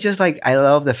no. It's just like I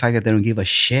love the fact that they don't give a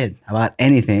shit about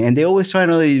anything, and they always try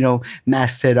to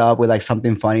mask it up with like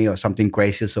something funny or something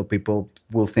crazy, so people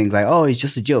will think like, oh, it's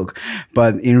just a joke.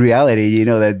 But in reality,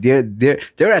 that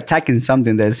they're attacking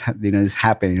something that's is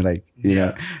happening. Like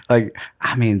like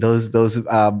I mean those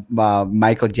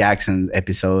Michael Jackson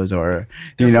episodes or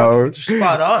They're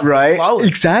spot on. right Flawless.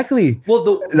 exactly.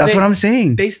 Well, That's what I'm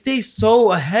saying. They stay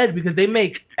so ahead because they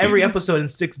make every episode in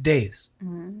 6 days.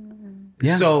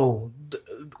 Yeah. So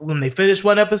when they finish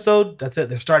one episode, that's it.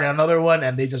 They're starting another one,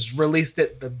 and they just released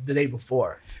it the day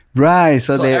before. Right.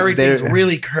 So, So they're everything's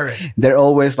really current. they're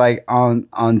always like on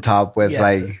top with Yes.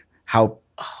 like how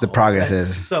the progress That's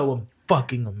is. so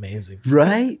fucking amazing.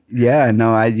 Right? Yeah,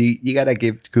 no, you gotta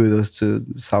give kudos to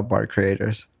the South Park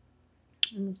creators.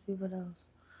 Let me see what else.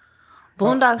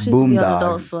 Boondocks used to be on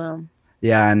Adult Boondocks. Swim.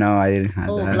 Yeah, I know, I didn't have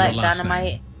Oh, that. Black last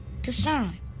Dynamite.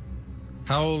 Tashawn,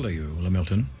 How old are you,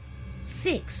 Lamilton?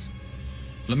 6.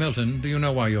 Lamilton, do you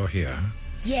know why you're here?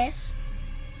 Yes,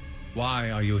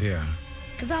 Why are you here?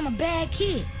 because I'm a bad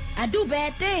kid. I do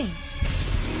bad things.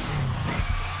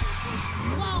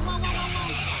 Whoa.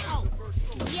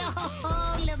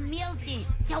 Yo, Lil Milton.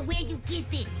 Yo, where you get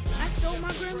it? I stole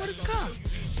my grandmother's car.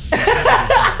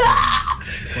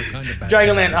 What kind of bad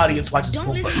Dragonland things? audience watches Don't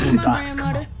listen to my Boondocks. Come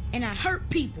grandmother. on. And I hurt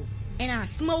people. And I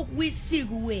smoke with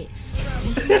cigarettes.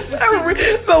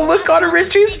 The look on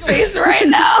Richie's face right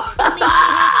now.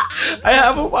 I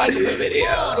haven't watched the video.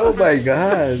 Oh my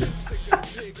god.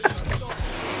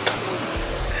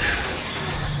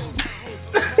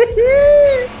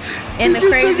 And the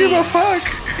crazy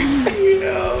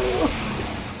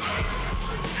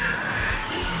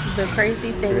the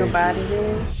crazy thing about it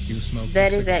is You smoke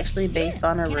that a is actually based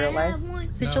on a real life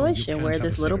situation No, you where can't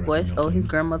have this a little boy cigarette, stole Milton. his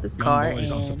grandmother's Young car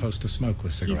boys aren't and supposed to smoke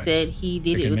with he cigarettes. said he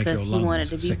did They it can make because your he wanted lungs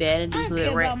to be sick. bad and I do don't good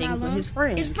care rat about my things with lungs. his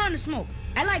friends. It's fun to smoke.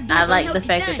 I like doing I some like the healthy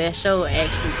fact that things. show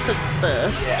actually took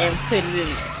stuff Yeah. and put it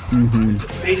in there.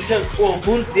 They took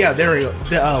there we go.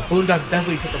 The Boondocks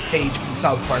definitely took a page from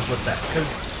South Park with that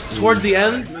because towards the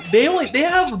end they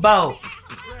have about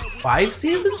 4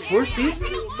 seasons.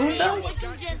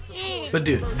 Boondocks. But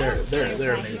dude,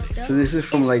 they're amazing. So this is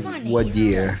from like what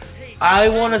year? I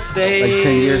want to say Like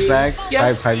 10 years back?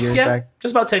 Yeah, Five years yeah, back?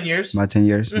 just about 10 years. About 10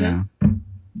 years? Mhm. Yeah.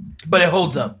 But it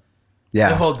holds up. It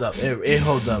Yeah. holds up. It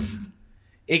holds up.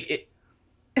 It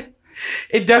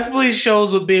it definitely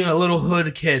shows what being a little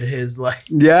hood kid is like.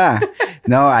 Yeah.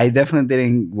 No, I definitely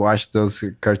didn't watch those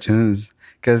cartoons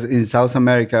because in South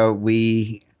America,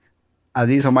 at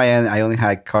least on my end, I only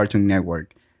had Cartoon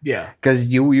Network Yeah, because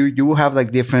you will have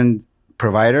like different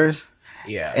providers.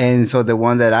 yeah. And so the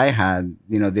one that I had,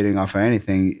 didn't offer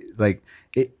anything. Like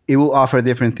it will offer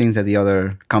different things at the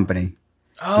other company.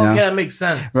 Oh, Yeah. yeah, that makes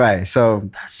sense. Right. So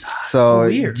That's so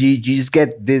weird. you just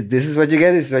get this is what you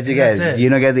get, this is what you That's get. it. You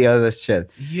don't get the other shit.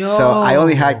 Yo. So I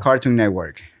only had Cartoon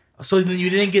Network. So then you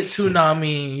didn't get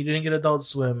Toonami, you didn't get Adult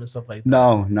Swim and stuff like that.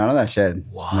 No, none of that shit.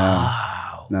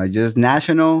 Wow. No, just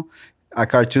national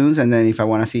cartoons, and then if I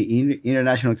want to see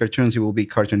international cartoons, it will be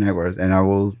Cartoon Network, and I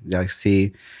will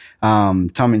see Tom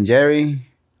and Jerry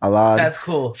a lot. That's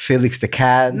cool. Felix the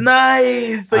Cat.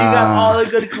 Nice. So you got all the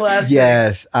good classics.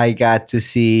 Yes, I got to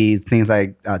see things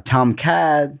like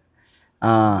Tomcat.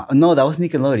 No, that was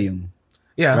Nickelodeon,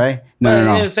 Yeah. right?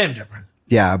 No. Yeah, same difference.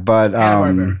 Yeah, but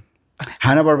Hanna-Barbera.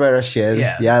 Hanna-Barbera shit.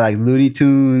 Yeah. Yeah, like Looney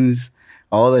Tunes,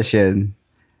 all the shit.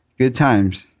 Good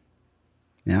times.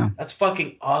 Yeah. That's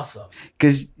fucking awesome.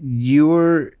 Because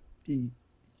you're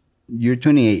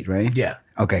 28, right? Yeah.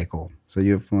 Okay, cool. So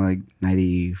you're from like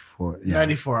 94. Yeah.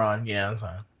 94 on. Yeah, that's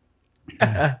fine.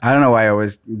 I don't know why I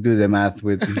always do the math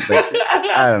with. Like,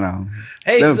 I don't know.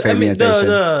 Hey, Don't pay I me mean attention.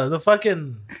 the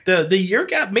fucking the year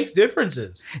gap makes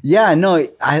differences. Yeah, no.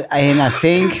 I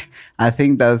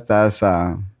think that's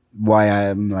why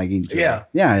I'm like into. Yeah. It.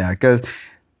 Yeah. Because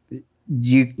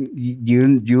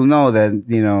you'll know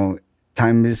that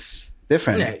time is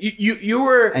different, Yeah, you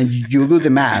were and you do the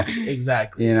math.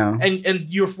 exactly. And And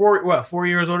you're 4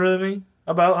 years older than me.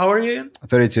 About how old are you again?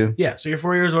 32. Yeah, so you're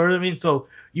 4 years older than me. So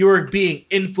you were being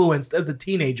influenced as a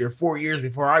teenager 4 years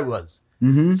before I was.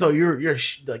 Mm-hmm. So you're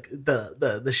like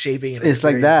the shaping. And It's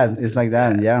like that. experiences. It's like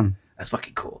that. Yeah. That's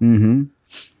fucking cool. Mm-hmm.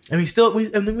 And we still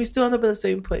end up in the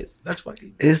same place. That's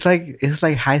fucking. It's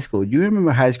like high school. You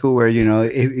remember high school where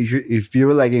if you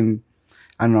were like in,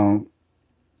 I don't know,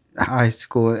 high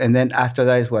school, and then after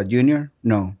that is what, junior?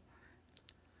 No.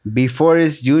 Before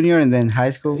is junior and then high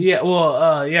school. Yeah,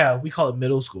 well, yeah, we call it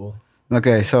middle school.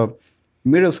 Okay, so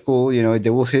middle school, they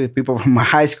will see people from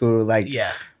high school like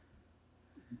Yeah,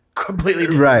 completely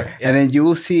different. right, Yeah. and then you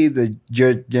will see the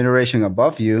generation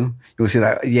above you. You will see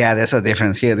like, yeah, there's a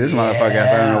difference here. This motherfucker,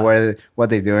 I don't know what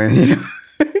they're doing.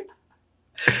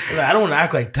 I don't want to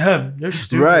act like them. They're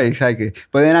stupid. Right, exactly.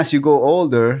 But then as you go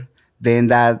older, then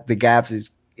that the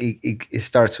gaps it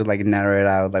starts to like narrow it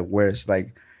out, like where it's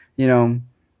like,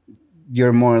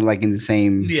 you're more like in the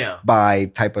same Yeah.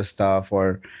 vibe type of stuff,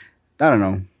 or I don't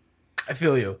know. I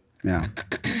feel you. Yeah.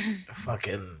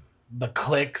 Fucking the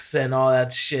clicks and all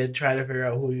that shit, trying to figure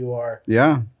out who you are.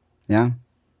 Yeah.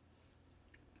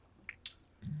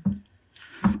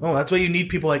 Oh, that's why you need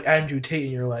people like Andrew Tate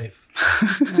in your life.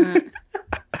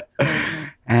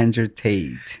 Andrew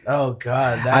Tate. Oh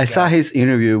God, that I guy. saw his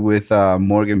interview with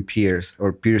Morgan Pierce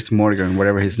or Pierce Morgan,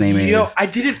 whatever his name Yo, is. I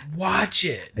didn't watch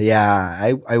it.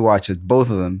 Yeah, I watched it, both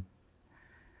of them.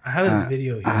 I have this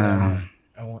video here. uh,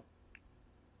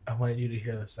 I wanted you to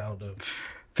hear the sound of.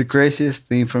 The craziest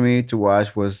thing for me to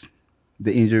watch was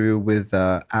the interview with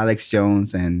Alex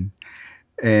Jones and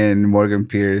Morgan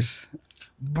Pierce.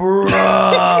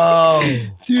 Bro,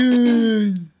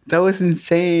 Dude, that was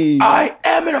insane. I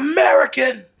am an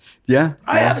American. Yeah,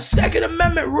 I have Second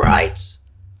Amendment rights.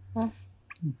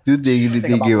 Dude, they thing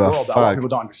didn't about give the a world that a lot of fuck. people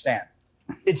don't understand.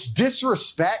 It's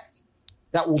disrespect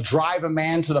that will drive a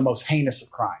man to the most heinous of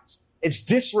crimes. It's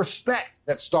disrespect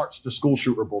that starts the school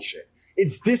shooter bullshit.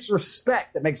 It's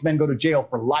disrespect that makes men go to jail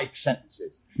for life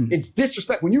sentences. It's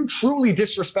disrespect. When you truly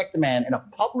disrespect a man in a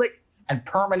public and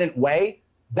permanent way,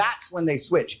 that's when they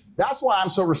switch. That's why I'm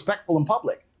so respectful in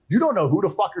public. You don't know who the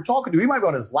fuck you're talking to. He might be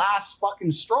on his last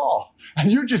fucking straw.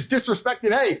 And you just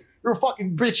disrespected, hey, you're a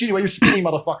fucking bitch anyway, you skinny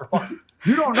motherfucker. Fuck you.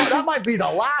 You don't know. That might be the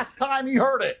last time he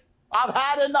heard it. I've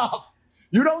had enough.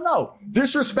 You don't know.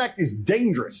 Disrespect is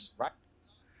dangerous, right?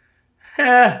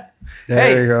 There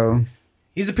There you go.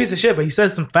 He's a piece of shit, but he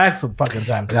says some facts some fucking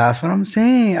times. That's what I'm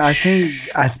saying. I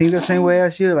think the same way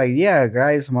as you. Like, yeah,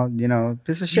 guys,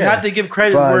 piece of shit. You have to give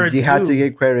credit but where it's you have due. to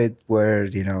give credit where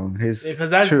his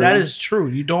Because that is true.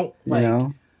 You don't like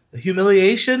the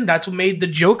humiliation. That's what made the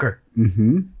Joker.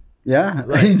 Mm-hmm. Yeah,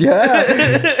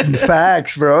 yeah.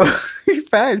 Facts, bro.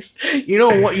 Facts. You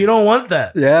don't want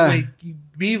that. Yeah. Like,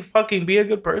 be a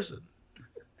good person.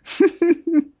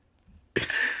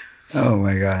 Oh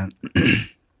my god.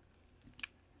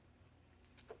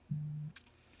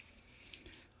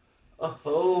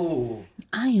 Oh,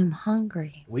 I am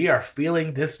hungry we are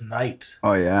feeling this night.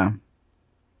 Oh yeah.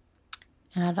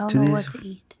 and I don't Today's- know what to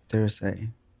eat. Thursday.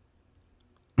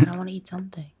 And I want to eat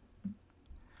something.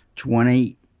 Do you want to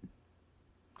eat?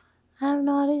 I have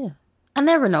no idea. I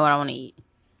never know what I want to eat.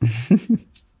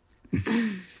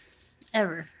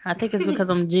 Ever. I think it's because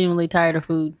I'm genuinely tired of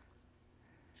food.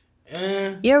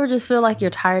 You ever just feel like you're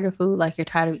tired of food, like you're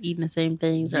tired of eating the same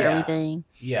things or Yeah. everything?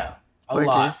 Yeah, a Or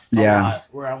lot. just- A Yeah. lot,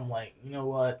 where I'm like, you know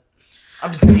what?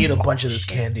 I'm just gonna eat a bunch of this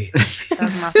candy.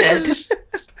 That's my fault.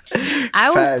 I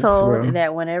was Facts, told bro.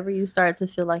 that whenever you start to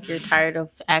feel like you're tired of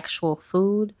actual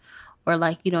food or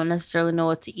like you don't necessarily know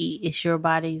what to eat, it's your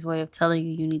body's way of telling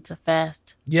you need to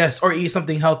fast Yes, or eat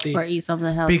something healthy. or eat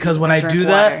something healthy. Because when or I drink do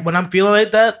that, water. when I'm feeling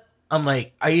like that, I'm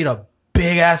like, I eat a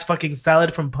big ass fucking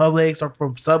salad from Publix or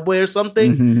from Subway or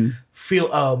something. Mhm.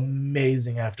 Feel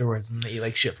amazing afterwards, and then eat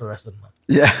like shit for the rest of the month.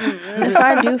 Yeah. if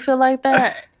I do feel like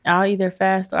that, I'll either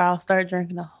fast or I'll start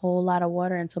drinking a whole lot of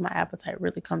water until my appetite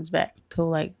really comes back to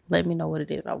like let me know what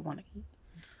it is I want to eat.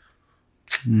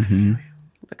 hmm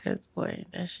Because boy,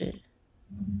 that shit.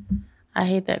 I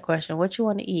hate that question. What you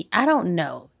want to eat? I don't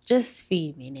know. Just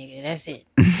feed me, nigga. That's it.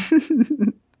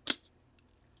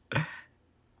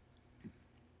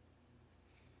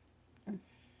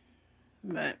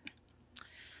 But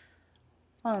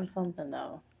find something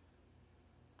though.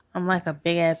 I'm like a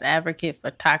big ass advocate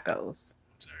for tacos.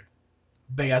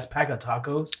 Big ass pack of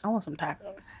tacos. I want some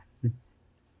tacos.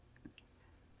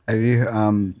 Have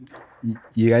you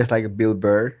you guys like Bill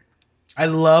Burr? I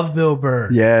love Bill Burr.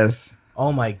 Yes.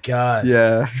 Oh my god.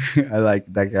 Yeah. I like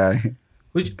that guy.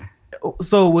 Which,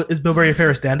 so is Bill Burr your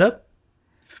favorite stand-up?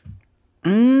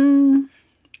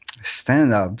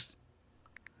 Stand-ups.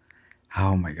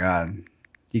 Oh my god.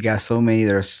 You got so many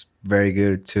that are very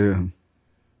good too.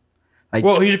 Like,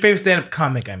 Well, who's your favorite stand-up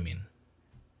comic? I mean,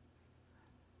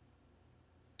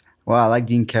 well, I like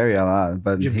Jim Carrey a lot,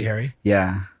 but Jim Carrey.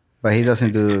 Yeah, but he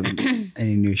doesn't do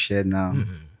any new shit now.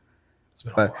 It's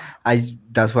been a But while.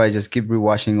 that's why I just keep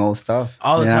rewatching old stuff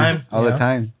All the time? all Yeah. the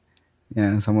time.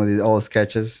 Yeah, some of the old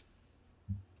sketches.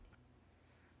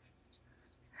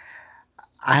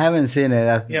 I haven't seen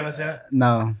it. You haven't seen it?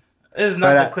 No. This is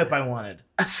not But the clip I wanted.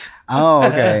 Oh,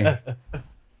 okay.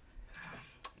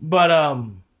 But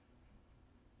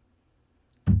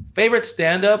favorite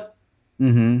stand-up?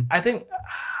 Mm-hmm. I think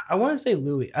I want to say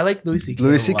Louis. I like Louis C.K.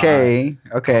 Louis a C.K.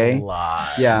 Okay. lot. A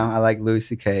lot. Yeah, I like Louis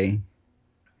C.K.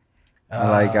 I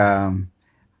like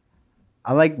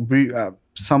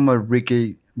some of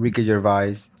Ricky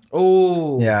Gervais.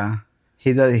 Oh. Yeah,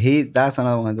 that's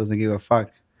another one that doesn't give a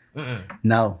fuck.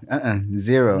 No,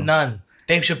 zero. None.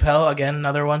 Dave Chappelle again,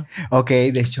 another one.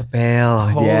 Okay, Dave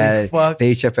Chappelle. Holy yeah, fuck.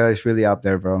 Dave Chappelle is really up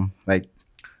there, bro. Like,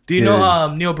 Do you dude.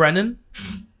 know Neil Brennan?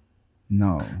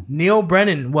 No. Neil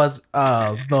Brennan was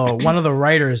one of the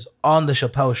writers on the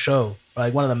Chappelle show,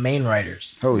 like one of the main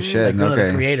writers. Oh shit. Like one of the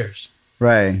Okay. creators.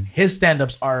 Right. His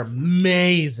stand-ups are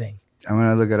amazing. I'm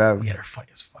gonna look it up. Yeah, they're funny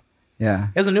as fuck. Yeah.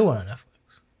 He has a new one on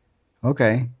Netflix.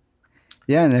 Okay.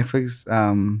 Yeah, Netflix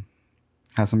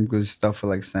has some good stuff for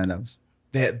like stand-ups.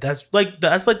 Yeah, that's like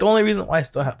the only reason why I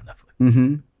still have Netflix.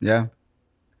 Mm-hmm. Yeah.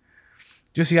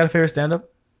 Juice, you got a favorite stand-up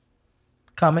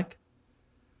comic?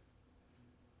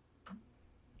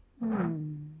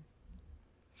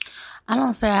 I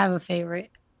don't say I have a favorite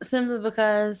simply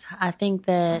because I think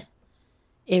that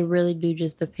it really do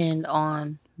just depend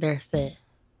on their set.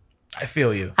 I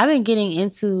feel you. I've been getting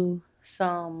into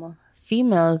some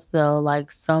females though,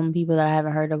 like some people that I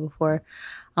haven't heard of before.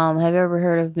 Have you ever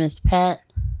heard of Miss Pat?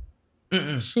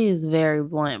 Mm-mm. She is very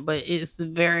blunt, but it's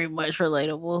very much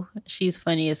relatable. She's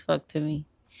funny as fuck to me.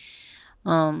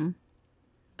 But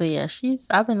yeah,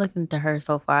 I've been looking to her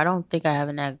so far. I don't think I have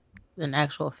an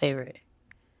actual favorite.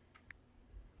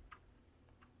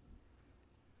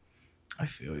 I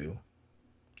feel you.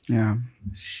 Yeah.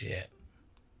 Shit.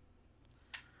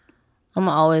 I'm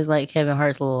always like Kevin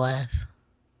Hart's little ass.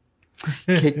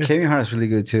 Kevin Hart is really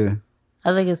good too.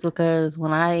 I think it's because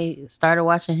when I started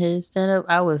watching his stand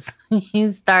up,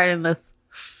 he's starting to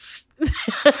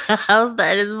I was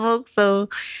starting to smoke. So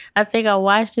I think I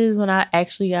watched his when I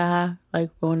actually got high,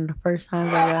 like one of the first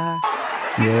times I got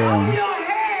high. Yeah.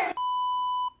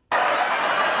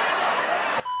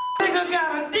 Nigga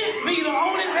got a dick beater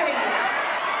on his head.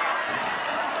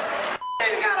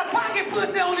 Nigga got a pocket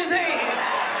pussy on his head.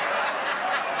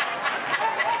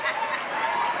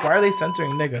 Why are they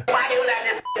censoring nigga? Why you let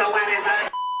this go out his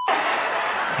head?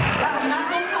 I'm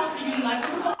not gonna talk to you like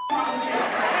who the fuck wrong with you?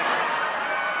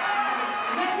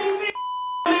 Let me be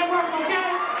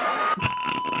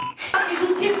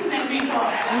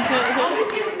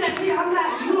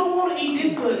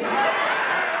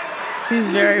She's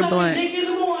very blunt. You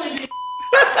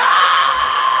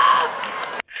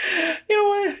know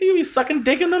what? You be sucking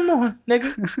dick in the morning,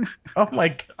 nigga. Oh my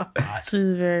god.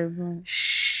 She's very blunt.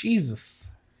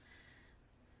 Jesus.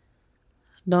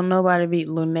 Don't nobody beat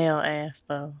Lunel ass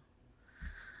though.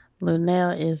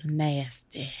 Lunel is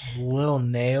nasty. Lil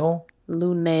Nail.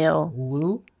 Lunel.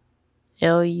 Lou?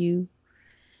 L-U.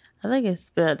 I think it's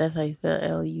spelled, that's how you spell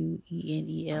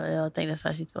L-U-E-N-E-L-L. I think that's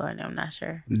how she spelled her name. I'm not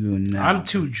sure. I'm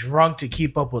too drunk to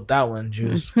keep up with that one,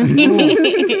 Juice.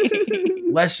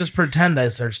 Let's just pretend I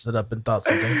searched it up and thought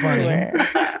something funny.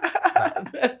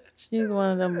 She's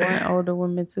one of them blunt older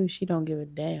women too. She don't give a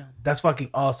damn. That's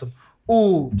fucking awesome.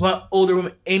 Ooh, blunt older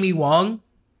woman. Amy Wong.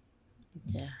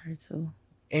 Yeah, her too.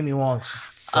 Amy Wong's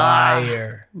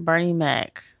fire. Bernie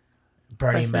Mac.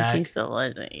 Bernie Mac. He's still a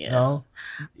legend, yes. No?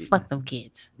 Fuck them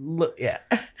kids. Look, yeah.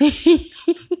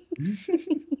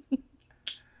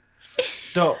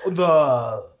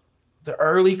 the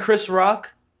early Chris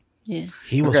Rock. Yeah.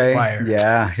 He was fire.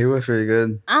 Yeah, he was really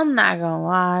good. I'm not gonna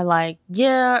lie. Like,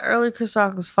 yeah, early Chris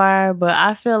Rock was fire, but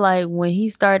I feel like when he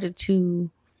started to,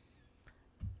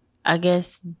 I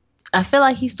feel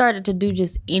like he started to do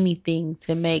just anything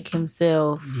to make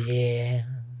himself,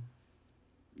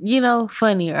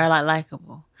 funny or like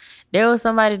likable. There was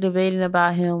somebody debating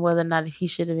about him whether or not he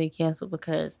should have been canceled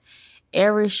because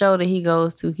every show that he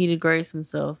goes to, he degrades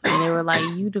himself. And they were like,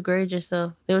 you degrade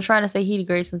yourself. They were trying to say he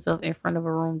degrades himself in front of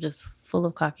a room just full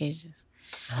of Caucasians.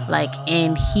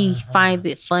 And he finds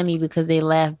it funny because they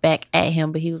laugh back at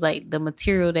him. But he was like, the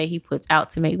material that he puts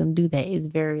out to make them do that is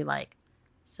very like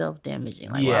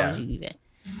self-damaging. Like, why would you do that?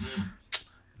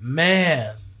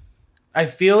 Man, I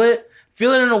feel it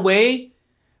in a way,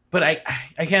 but I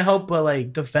can't help but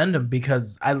like defend him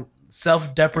because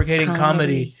self-deprecating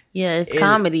comedy. Yeah, it's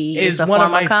comedy. It's a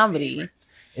form of comedy.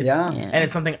 And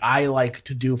it's something I like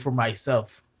to do for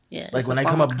myself. Yeah, like when I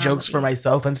come up jokes for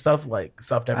myself and stuff, like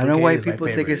self-deprecating. I don't know why people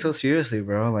take it so seriously,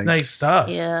 bro. Like, nice stuff.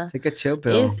 Yeah, take a chill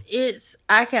pill. It's.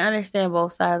 I can understand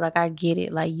both sides. Like I get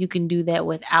it. Like you can do that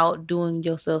without doing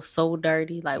yourself so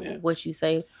dirty. Like what you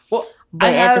say. Well,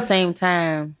 but at the same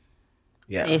time,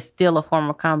 it's still a form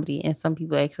of comedy, and some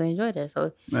people actually enjoy that.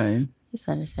 So it's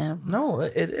understandable. No,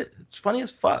 it's funny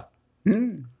as fuck.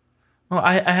 Well,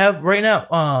 I have right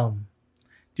now.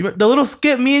 Do you the little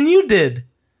skit me and you did?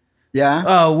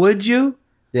 Yeah. Would you?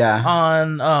 Yeah.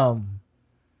 On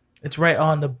it's right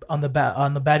on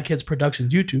the Bad Kids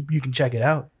Productions YouTube. You can check it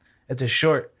out. It's a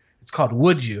short. It's called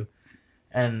Would You,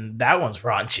 and that one's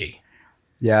raunchy.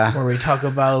 Yeah. Where we talk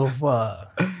about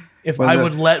if I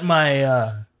would let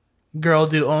my girl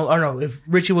do, or no, if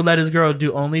Richie would let his girl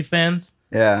do OnlyFans.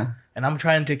 Yeah. And I'm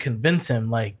trying to convince him,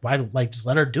 like, why, like, just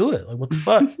let her do it. Like, what the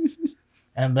fuck?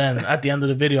 And then at the end of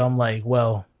the video, I'm like,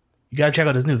 well, you gotta check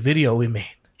out this new video we made.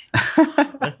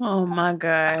 Oh my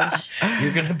gosh.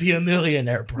 You're gonna be a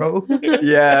millionaire, bro.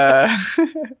 Yeah.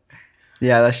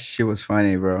 Yeah, that shit was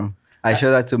funny, bro. I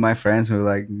showed that to my friends who were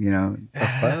like, the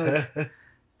fuck?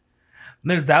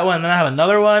 There's that one. Then I have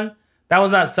another one. That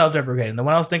was not self-deprecating. The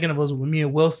one I was thinking of was with me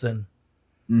and Wilson,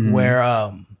 where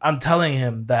I'm telling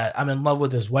him that I'm in love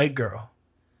with this white girl.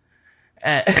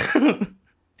 And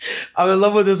I'm in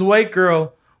love with this white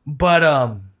girl, but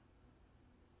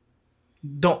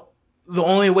the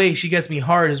only way she gets me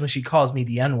hard is when she calls me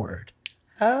the N-word.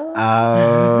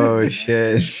 Oh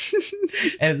shit.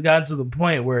 And it's gotten to the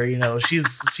point where,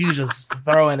 she's just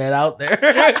throwing it out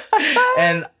there.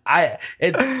 And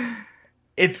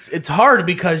it's hard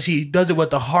because she does it with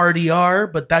the hard ER,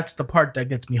 but that's the part that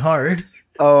gets me hard.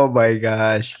 Oh my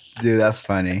gosh. Dude, that's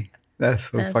funny. That's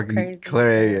fucking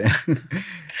clever.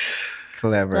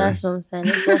 Clever. That's what I'm saying.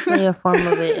 It's definitely a form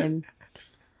of it. And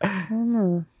I don't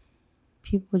know.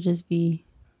 People just be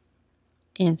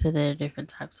into their different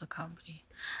types of comedy.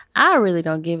 I really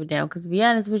don't give a damn because to be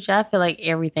honest with you, I feel like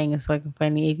everything is fucking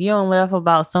funny. If you don't laugh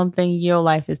about something, your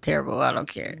life is terrible. I don't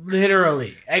care.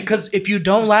 Literally. Because if you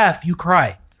don't laugh, you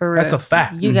cry. For real. That's a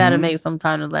fact. You got to make some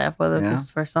time to laugh, whether it's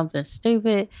for something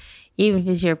stupid, even if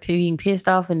it's you're being pissed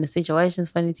off and the situation's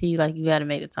funny to you, like you got to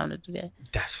make the time to do that.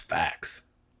 That's facts.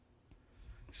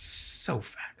 So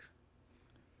facts.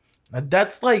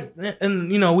 That's like, and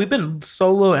we've been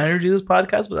so low energy this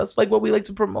podcast, but that's like what we like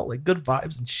to promote, like good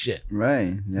vibes and shit.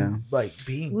 Right. Yeah. Like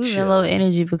being We've chill. been low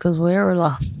energy because whatever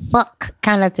the fuck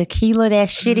kind of tequila that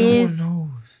shit is. Knows.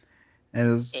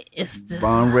 And it's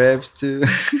bong ribs too.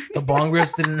 The bong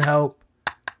ribs didn't help.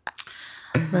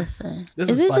 Listen, This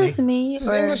is is it funny. just me? This is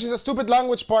or- English is a stupid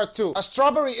language part 2. A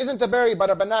strawberry isn't a berry, but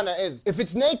a banana is. If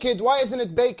it's naked, why isn't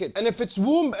it baked? And if it's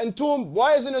womb and tomb,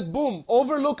 why isn't it boom?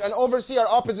 Overlook and oversee are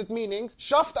opposite meanings.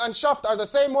 Shuft and shuft are the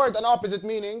same word and opposite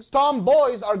meanings.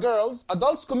 Tomboys are girls.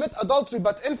 Adults commit adultery,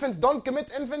 but infants don't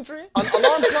commit infantry. An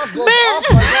alarm clock goes off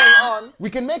by going on. We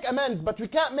can make amends, but we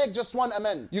can't make just one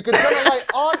amend. You can turn a light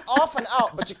on, off, and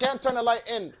out, but you can't turn a light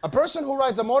in. A person who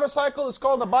rides a motorcycle is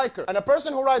called a biker, and a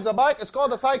person who rides a bike is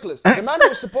called a cyclist. The man who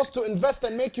is supposed to invest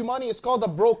and make you money is called a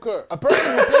broker. A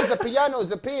person who plays a piano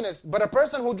is a pianist, but a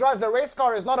person who drives a race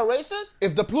car is not a racist?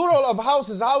 If the plural of house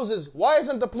is houses, why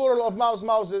isn't the plural of mouse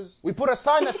mouses? We put a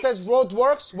sign that says road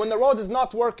works when the road is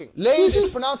not working. Laid is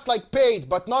pronounced like paid,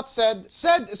 but not said.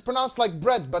 Said is pronounced like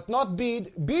bread, but not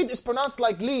bead. Bead is pronounced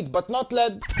like lead, but not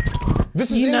lead. This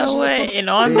is You know English what? is a And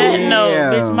on that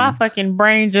note, bitch, my fucking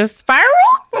brain just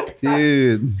spiraled.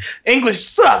 Dude, English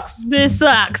sucks. This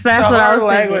sucks. That's It's a what I hard was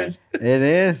language. thinking. it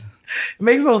is. It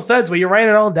makes no sense when you write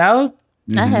it all down.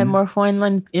 I had more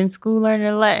fun in school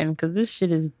learning Latin because this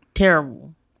shit is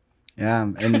terrible. Yeah,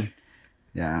 and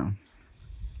yeah.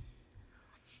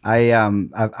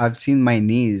 I've seen my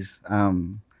niece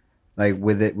like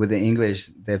with the English,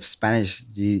 the Spanish,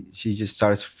 she just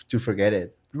starts to forget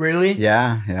it. Really?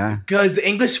 Yeah. Because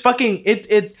English fucking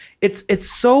it's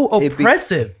so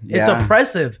oppressive. It's yeah.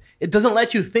 oppressive. It doesn't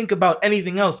let you think about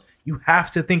anything else. You have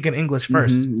to think in English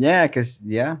 1st. Yeah, because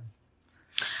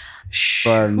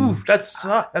But, Oof, that's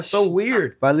so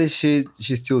weird. but at least she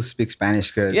still speaks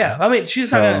Spanish good. Yeah, I mean,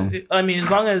 she's not So- gonna. I mean, as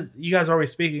long as you guys are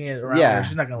always speaking it around Yeah, her,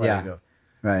 she's not gonna let yeah. it go.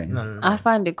 Right. No. I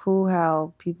find it cool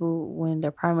how people, when their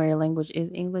primary language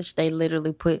is English, they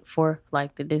literally put forth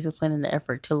like the discipline and the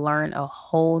effort to learn a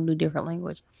whole new different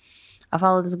language. I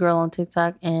follow this girl on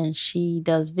TikTok and she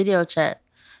does video chat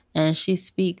and she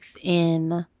speaks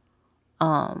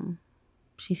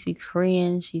she speaks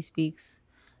Korean, she speaks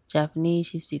Japanese,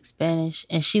 she speaks Spanish,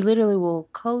 and she literally will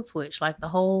code switch like the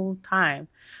whole time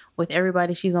with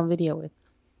everybody she's on video with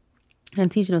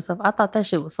and teaching herself. I thought that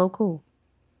shit was so cool.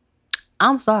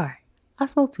 I'm sorry. I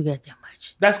smoke too goddamn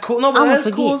much. That's cool. No, but I'ma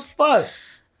that's cool forget. as fuck.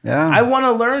 Yeah. I want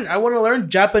to learn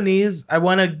Japanese. I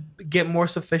want to get more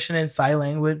sufficient in sign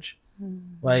language.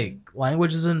 Like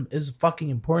language is fucking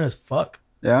important as fuck.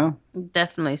 Yeah.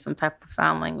 Definitely some type of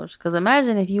sign language. Because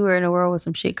imagine if you were in a world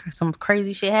where some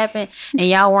crazy shit happened and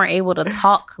y'all weren't able to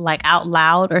talk like out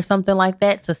loud or something like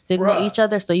that to signal Bruh. each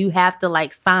other. So you have to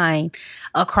like sign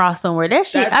across somewhere. That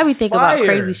shit, That's I be thinking about fire.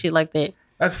 crazy shit like that.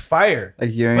 That's fire. Like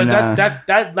you're But in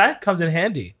that comes in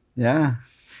handy. yeah.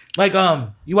 Like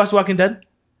you watch Walking Dead?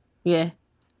 Yeah.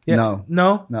 Yeah.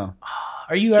 No. No.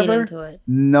 Are you Get ever? into it.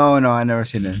 No, I never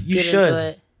seen it. You Get should into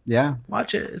it. Yeah.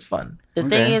 watch it. It's fun. The Okay.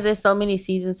 thing is, there's so many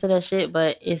seasons to that shit,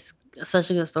 but it's such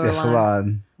a good That's a storyline. lot.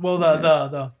 Well,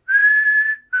 the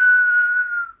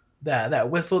that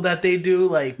whistle that they do,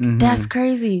 like That's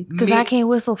crazy because Me- I can't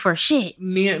whistle for shit.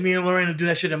 me and Lorena do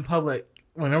that shit in public.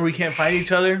 Whenever we can't find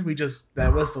each other, we just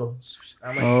that whistle.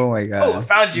 I'm like, Oh my oh, I god.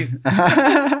 found you.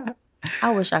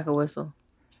 I wish I could whistle.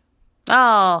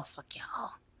 Oh, fuck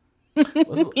y'all.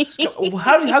 Whistle.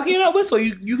 How can you not whistle?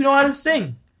 You know how to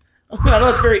sing. I know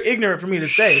it's very ignorant for me to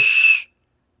say.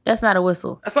 That's not a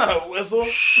whistle. That's not a whistle.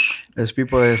 There's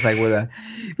people that's like with a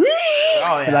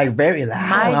Oh yeah. like very loud.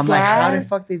 My I'm like, how the dad-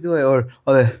 fuck they do it? Or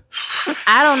the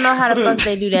I don't know how the fuck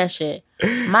they do that shit.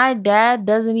 My dad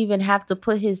doesn't even have to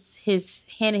put his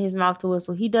hand in his mouth to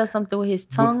whistle. He does something with his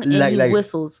tongue and like- he like-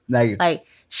 whistles. like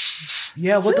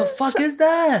Yeah, what the fuck is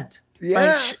that?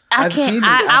 yeah. I I've can't- seen it.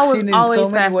 I I've was seen it in always so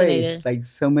many ways. fascinated. Like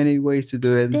so many ways to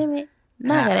do it. Damn it.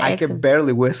 Now I gotta I ask can him.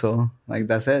 barely whistle. Like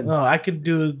that's it. No, I could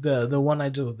do the one I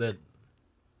just did.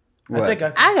 What? I think I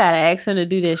I gotta ask him to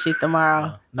do that shit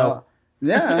tomorrow. no.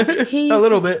 Yeah. He A used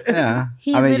little to- bit. Yeah.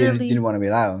 He I mean, you literally- didn't want to be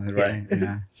loud, right?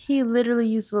 Yeah. He literally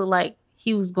used to look like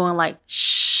he was going like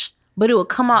shh, but it would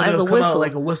come out But as a it'll come out whistle,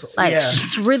 like a whistle. like Yeah.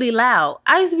 shh, really loud.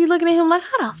 I used to be looking at him like,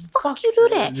 how the fuck you do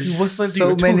that? You whistling through So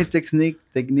your many tooth.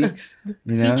 techniques,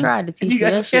 you know. He tried to teach You me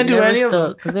guys that shit can't do never any of them.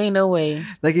 stuck because ain't no way.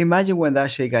 Like imagine when that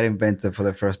shit got invented for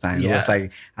the first time. It was Yeah.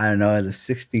 like I don't know, the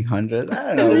 1600s.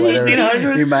 I don't know. whatever.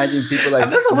 1600s? Imagine people like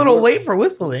That's a little late for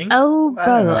whistling. Oh, I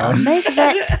don't brother, know. make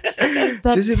that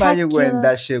Just imagine when spectacular.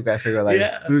 that shit got figured like,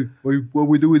 Yeah. "Hey, what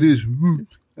we do with this?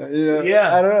 You know,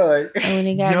 Yeah. I don't know, like And when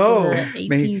it got Yo, to the 18th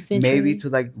maybe, century, maybe to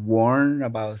like warn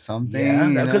about something. Yeah,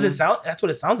 you because know? it sounds. That's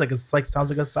what it sounds like. It's like sounds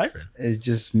like a siren. It's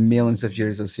just millions of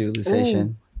years of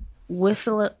civilization.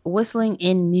 whistling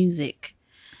in music.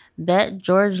 That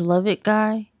George Lovett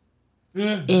guy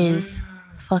is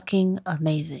fucking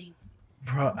amazing.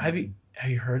 Bro, have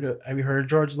you heard of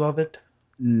George Lovett?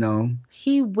 No.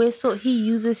 He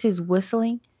uses his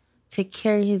whistling to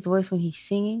carry his voice when he's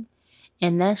singing,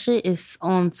 and that shit is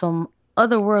on some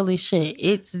otherworldly shit.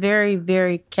 It's very,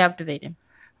 very captivating.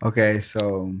 Okay,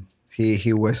 so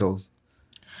he whistles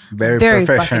very Very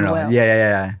fucking professional. well.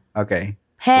 Yeah. Okay.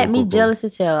 Had Cool, me cool, cool. jealous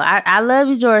as hell. I love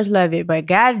you, George Levitt, but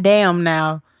goddamn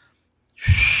now,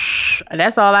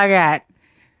 that's all I got.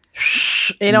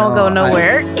 It don't go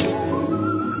nowhere.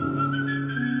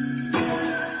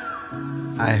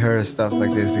 I heard stuff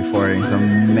like this before, and it's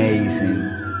amazing.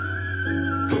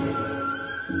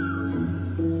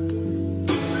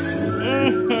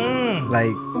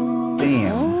 Like,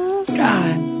 damn.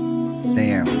 God.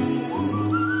 Damn.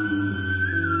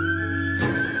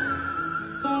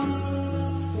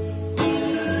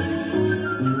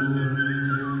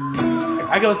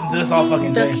 I can listen to this all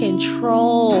fucking The day.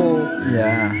 control.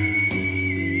 Yeah.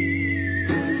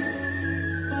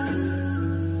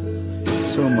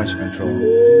 So much control.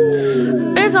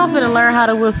 Bitch, I'm finna learn how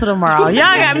to whistle tomorrow.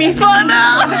 Y'all got me fucked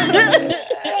up.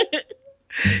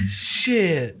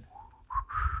 Shit.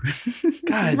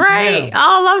 God Right. damn.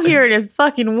 All I'm hearing is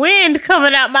fucking wind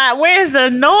coming out my. Where's the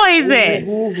noise at?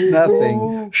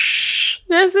 Nothing.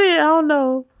 That's it. I don't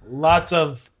know. Lots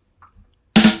of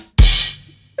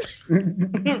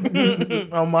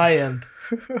on my end.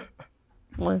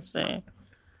 Listen.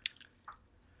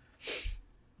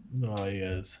 Oh,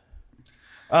 yes.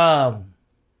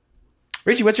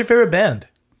 Richie, what's your favorite band?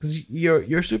 Because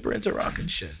you're super into rock and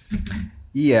shit.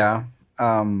 Yeah.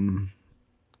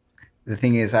 The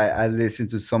thing is, I listen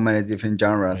to so many different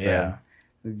genres. Yeah.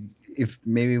 That if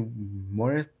maybe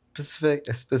more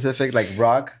specific like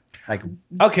rock, like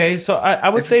Okay, so I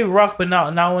would say rock, but now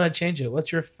I want to change it.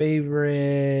 What's your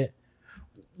favorite?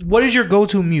 What is your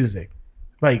go-to music?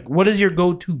 Like, what is your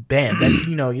go-to band? That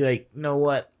you're like, you know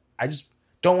what? I just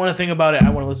don't want to think about it. I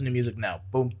want to listen to music now.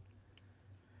 Boom.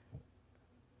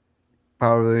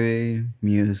 probably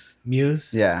Muse.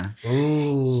 Muse. Yeah.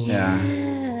 Ooh. Yeah.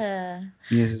 Yeah.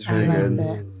 Muse is I really like good.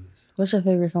 that. What's your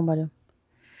favorite song by them?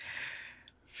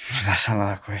 That's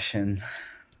another question.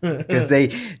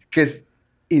 Because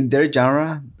in their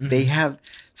genre, they have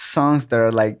songs that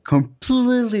are like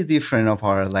completely different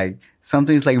apart. Like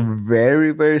something's like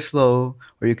very, very slow,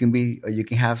 or you can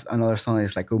have another song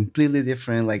that's like completely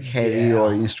different, like heavy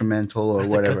or instrumental or That's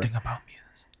whatever. the good thing about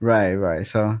Muse. Right.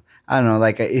 So I don't know.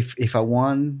 Like if I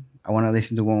want to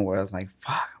listen to one where I was like,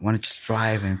 fuck, I want to just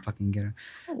drive and fucking get her.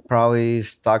 Probably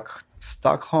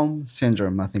Stockholm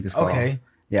Syndrome, I think it's called. Okay.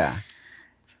 Yeah.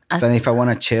 But if I want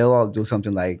to chill, I'll do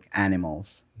something like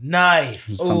Animals.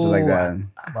 Nice. Something like that.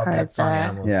 I love Heard that song. that.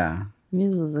 Animals. Yeah.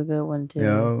 Muse was a good one too.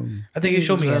 Yo. I think you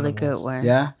showed me a really Animals. good one.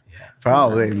 Yeah.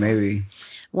 Probably, maybe.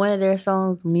 One of their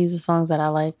songs, music songs that I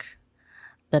like,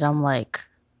 that I'm like,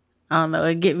 I don't know,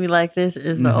 it get me like this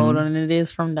is the old one, and it is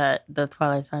from the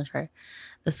Twilight soundtrack,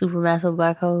 the Supermassive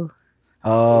Black Hole.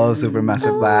 Oh,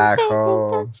 Supermassive Black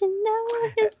Hole.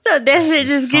 So that shit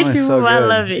just Song gets is you so moved. I good.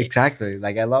 love it. Exactly.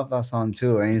 Like I love that song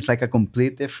too, and it's like a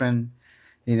complete different,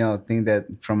 thing that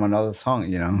from another song.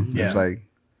 Yeah. It's like,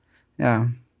 yeah,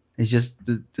 it's just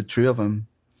the three of them.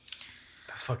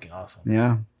 That's fucking awesome.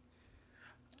 Yeah.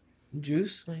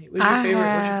 Juice. What's your favorite? What's your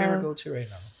favorite have go-to right now?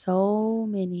 So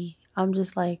many. I'm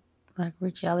just like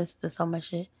Richie, I listen to so much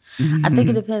shit. I think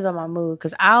it depends on my mood,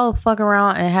 because I'll fuck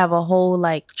around and have a whole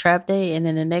like trap day, and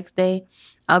then the next day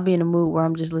I'll be in a mood where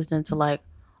I'm just listening to like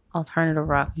alternative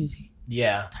rock music.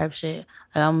 Yeah. Type shit.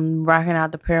 Like I'm rocking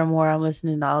out to Paramore. I'm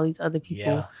listening to all these other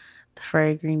people. Yeah. The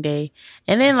Freddie Green Day.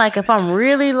 And then like if I'm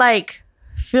really like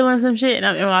feeling some shit and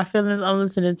I'm in my feelings, I'm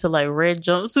listening to like Red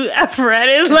Jumpsuit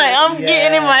Apparatus. Like I'm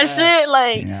getting in my shit.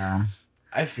 Like Yeah.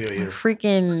 I feel you.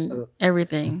 freaking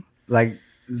everything. Like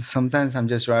sometimes I'm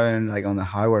just driving like on the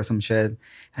highway or some shit.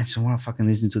 I just want to fucking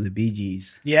listen to the Bee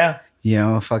Gees. Yeah.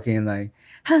 Fucking like,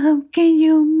 how can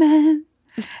you mend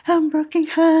a broken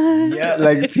heart? Yeah.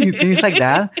 Like things like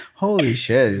that. Holy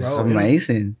shit, it's Bro, it'll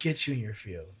amazing. Get you in your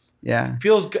feels. Yeah.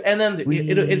 Feels good, and then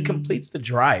it completes the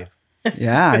drive.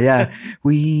 Yeah.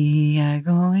 We are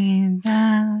going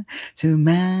down to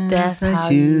That's how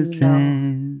you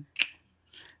Massachusetts.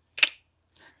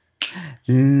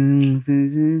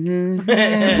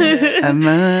 I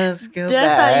must go That's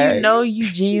back. how you know you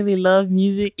genuinely love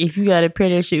music, if you gotta pair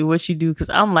that shit with what you do. Because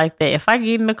I'm like that. If I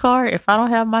get in the car, if I don't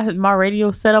have my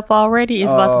radio set up already,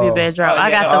 it's about to be a bad drive.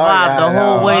 I got the vibe the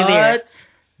whole way there. What?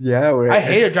 Yeah, I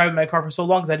hated driving my car for so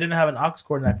long because I didn't have an aux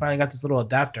cord, and I finally got this little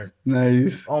adapter.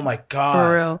 Nice. Oh my god!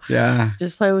 For real. Yeah.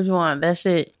 Just play what you want. That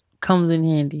shit comes in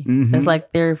handy. Mhm. That's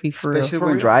like therapy for Especially real.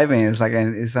 when driving, it's like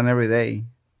it's an everyday.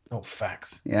 No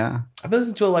facts. Yeah. I've been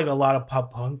listening to like a lot of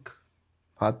pop punk.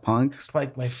 Pop punk. It's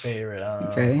like my favorite. I don't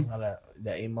Okay. know,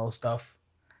 the emo stuff.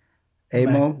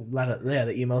 Emo. A lot of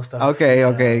the emo stuff.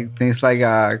 Okay. Things like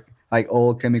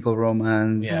old Chemical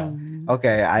Romance. Yeah.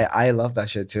 Okay, I love that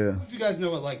shit too. If you guys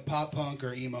know what like pop punk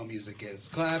or emo music is,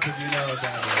 clap if you know what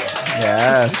that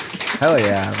Yes. Hell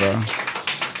yeah, bro.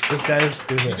 This guy is is.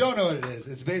 If you stupid. don't know what it is,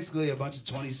 it's basically a bunch of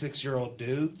 26-year-old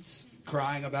dudes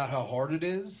crying about how hard it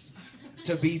is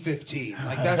to be 15.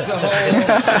 Like that's the whole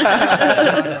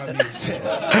genre of music.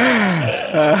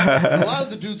 A lot of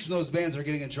the dudes from those bands are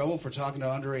getting in trouble for talking to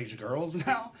underage girls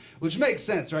now, which makes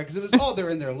sense, right? Because it was all there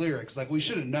in their lyrics. Like we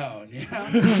should have known, you know?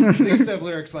 They used to have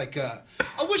lyrics like, "I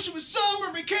wish it was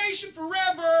summer vacation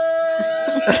forever,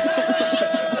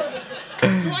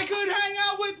 so I could hang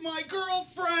out with my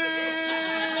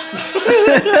girlfriend."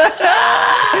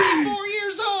 34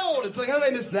 years old. It's like, how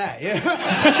did I miss that?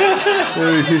 Yeah.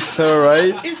 Dude, he's so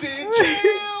right. Is it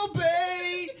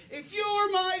jailbait if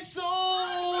you're my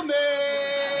soulmate?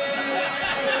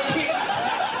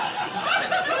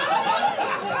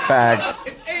 Facts.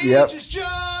 If age Yep. is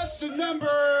just a number,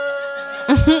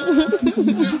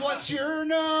 then what's your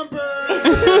number?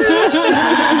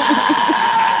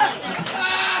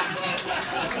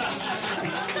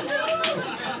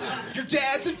 Your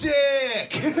dad's a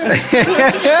dick.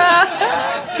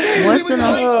 What's an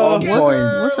point.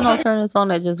 what's an alternative song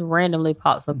that just randomly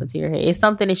pops up into your head? It's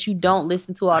something that you don't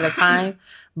listen to all the time,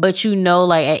 but you know,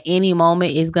 like at any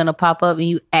moment it's gonna pop up and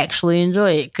you actually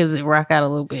enjoy it because it rock out a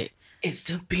little bit. It's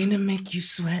the beat to make you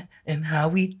sweat and how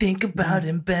we think about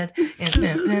in bed. And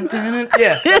yeah, the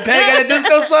Panic at the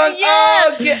Disco song.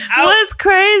 Oh, get out. What's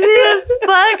crazy as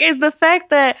fuck is the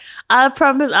fact that I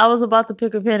promise I was about to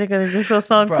pick a Panic at the Disco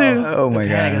song Bro, too. Oh my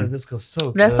Panic at the god. Disco is so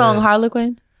good. That song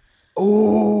Harlequin.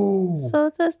 Ooh.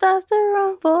 So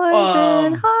testosterone boys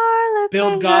and Harlequin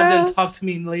Build God, then girls. talk to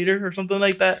me later or something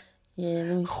like that. Yeah. Let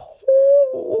me...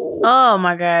 Oh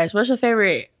my gosh, what's your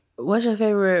favorite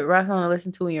rock song to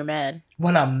listen to when you're mad?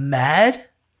 When I'm mad,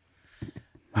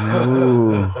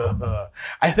 Ooh.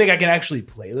 I think I can actually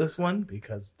play this one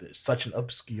because there's such an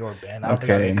obscure band. I don't think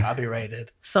I'll Okay. get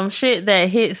copyrighted. Some shit that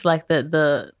hits like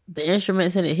the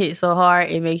instruments and it hits so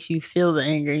hard it makes you feel the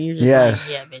anger and you're just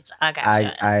Yes. like, yeah, bitch, I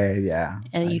got you. Yeah.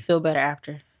 And you feel better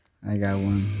after. I got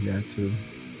one. Yeah, too.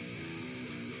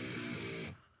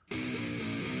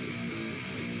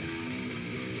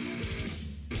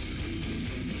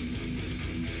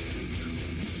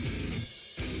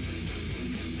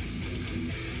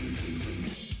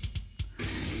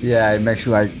 Yeah, it makes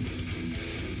you like.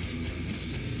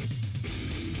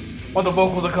 When the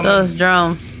vocals are coming. Those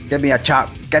drums. Get me a chop.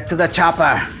 Get to the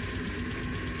chopper.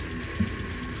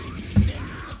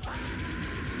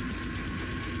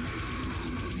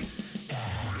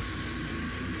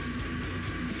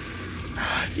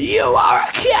 You are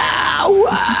a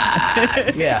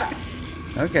coward. Yeah.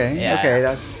 Okay. Yeah. Okay.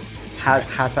 That's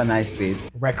has a nice beat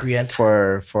Recreant.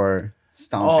 for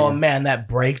stomping. Oh man, that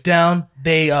breakdown.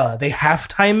 They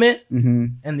halftime it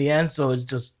Mm-hmm. in the end, so it's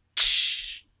just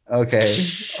Okay.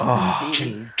 oh,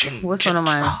 What's one of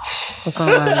mine? What's one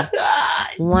of mine?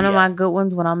 One of my good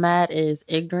ones when I'm mad is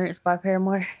Ignorance by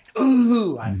Paramore.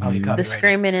 ooh, I'll get The copyrighted.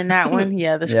 screaming in that one.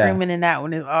 Yeah, the Yeah. screaming in that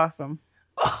one is awesome.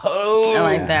 Oh, I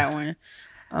like Yeah. that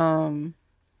one.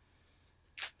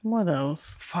 What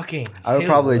else? fucking. I would Haley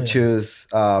probably Williams. choose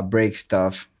Break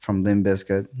Stuff from Limp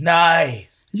Bizkit.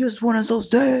 Nice. Just one of those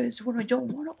days when I don't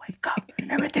want to wake up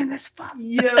and everything is fun.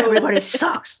 Yo, Everybody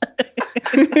sucks.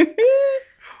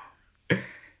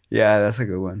 Yeah, that's a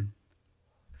good one.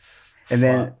 And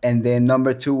then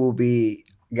number 2 will be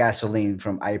Gasoline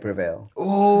from I Prevail.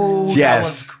 Ooh, that Yes.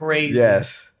 one's crazy.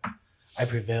 Yes. I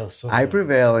Prevail. So I good.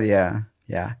 Prevail, yeah.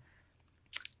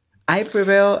 I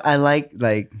Prevail, I like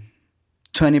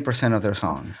 20% of their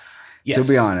songs. Yes.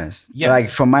 To be honest. Yes. Like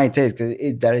from my taste, because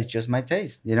that is just my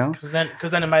taste, you know? Because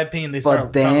then, in my opinion, they But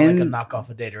start sounding then- like a knockoff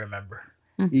of Day to Remember.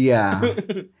 Yeah.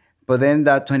 But then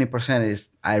that 20% is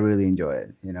I really enjoy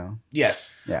it, you know?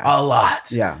 Yes. Yeah. A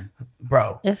lot. Yeah.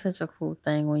 Bro. It's such a cool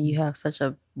thing when you have such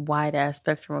a wide ass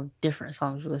spectrum of different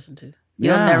songs you listen to.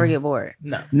 You'll Yeah. never get bored.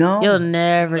 No. No. You'll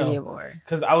never No. get bored.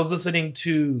 Because I was listening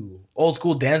to Old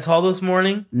School Dance Hall this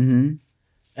morning. Mm-hmm.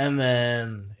 And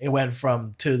then it went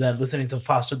to then listening to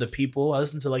Foster the People. I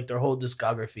listened to like their whole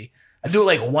discography. I do it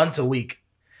like once a week.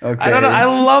 Okay. I don't know. I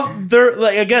love they're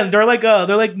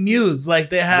like Muse. Like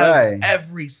they have Right.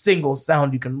 every single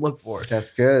sound you can look for.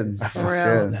 That's good. I That's For real.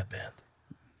 love good. that band.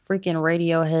 Freaking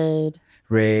Radiohead.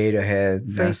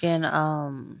 Radiohead. That's-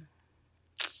 Freaking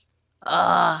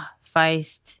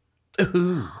Feist.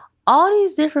 Ooh. All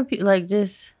these different people, like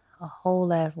just a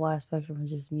whole ass wide spectrum of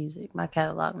just music. My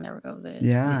catalog never goes in.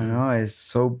 Yeah, no, it's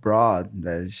so broad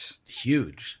that it's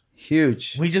Huge.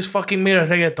 Huge. We just fucking made a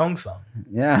reggaeton song.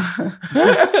 Yeah.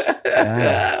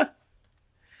 Yeah.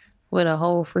 With a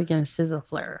whole freaking sizzle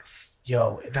flare.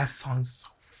 Yo, that song's so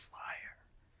fire.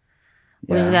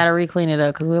 We just gotta re-clean it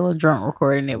up because we were drunk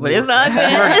recording it, but it's not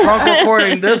We're good. drunk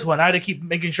recording this one. I had to keep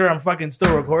making sure I'm fucking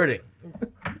still recording.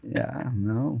 Yeah,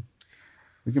 no.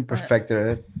 We can perfect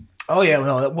it. Oh yeah,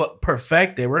 well, what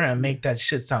perfected? We're gonna make that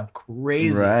shit sound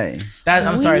crazy. Right. That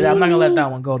I'm sorry, I'm not gonna let that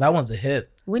one go. That one's a hit.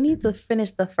 We need to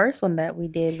finish the first one that we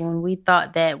did when we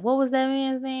thought that, what was that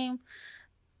man's name?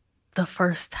 The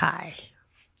first tie.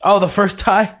 Oh, the first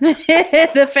tie.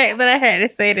 The fact that I had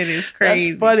to say that is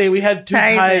crazy. That's funny. We had two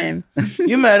ties.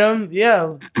 You met him,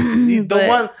 yeah.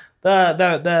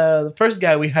 The first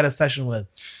guy we had a session with.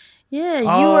 Yeah, you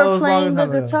Oh, it were was playing the long time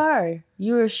ago. guitar.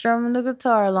 You were strumming the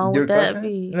guitar along Your with that cousin?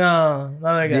 beat. No,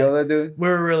 another guy. The other dude? We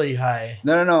were really high.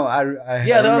 No. I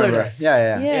Yeah, the other remember. guy.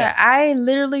 Yeah. Yeah, I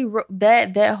literally wrote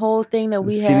that whole thing that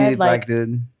we Skinny had. black Like,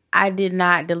 dude. I did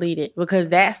not delete it because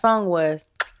that song was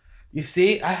You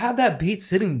see, I have that beat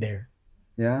sitting there.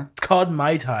 Yeah. It's called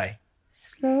Mai Tai.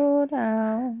 slow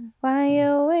down. Why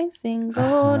you wasting?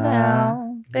 Go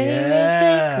down, baby.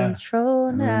 Yeah. Take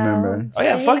control now. remember. Oh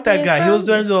yeah, fuck that guy. He was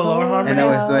doing the lower harmony. And I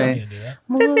was doing.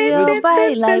 Move your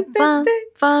body like bum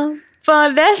bum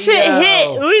bum. That shit Yo.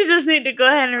 hit. We just need to go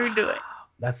ahead and redo it.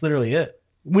 That's literally it.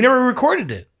 We never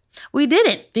recorded it. We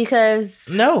didn't because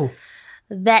No.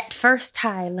 that first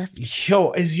tie left.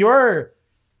 Yo, is your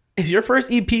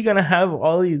first EP gonna have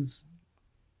all these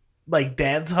like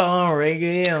dancehall,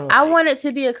 reggae? And, I like- want it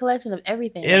to be a collection of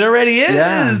everything. It already is.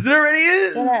 Yeah. It already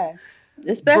is. Yes.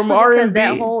 Especially From because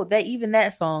R&B.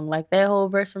 that song, like that whole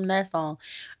verse from that song,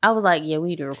 I was like, yeah, we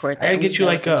need to record that. I gotta We get you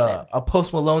gotta like finish that. a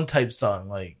Post Malone type song,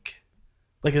 like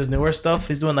his newer stuff.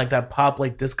 He's doing like that pop,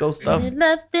 like disco stuff. And it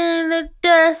left in the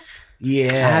dust. Yeah.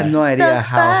 I have no idea The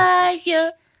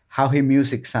fire. how his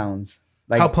music sounds.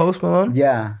 Like How Post Malone?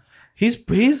 yeah,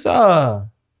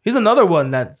 He's another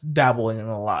one that's dabbling in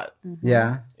a lot.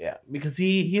 yeah. Yeah, because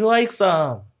he likes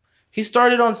he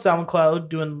started on SoundCloud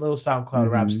doing little SoundCloud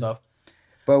rap Mhm. stuff.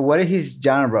 But what is his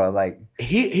genre like?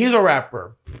 He's a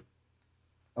rapper,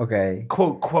 Okay,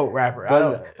 quote rapper. I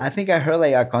don't- but I think I heard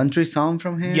like a country song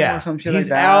from him. yeah, or some shit he's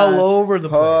like that. all over the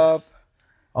Pop. place.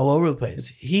 All over the place.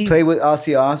 He Play with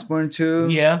Ozzy Osbourne too.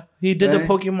 yeah, he did the Right.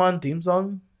 Pokemon theme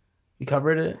song. He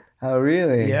covered it. Oh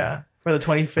really? Yeah, for the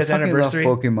 25th I fucking anniversary.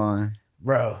 love Pokemon.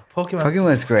 Bro,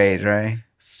 Pokemon's great, right?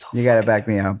 so You gotta back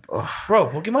me up. Oh, bro,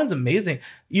 Pokemon's amazing.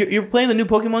 You're playing the new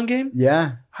Pokemon game?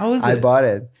 yeah, How is I it? bought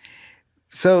it.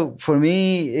 So for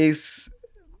me,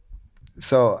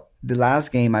 the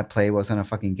last game I played was on a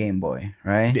fucking Game Boy,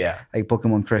 right? Yeah. Like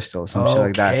Pokemon Crystal, some shit like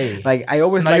Okay. that. Like I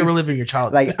always So now like you're reliving your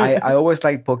childhood. like I always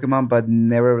like Pokemon, but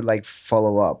never like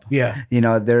follow up. yeah. You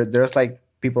know, there's like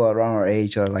people around our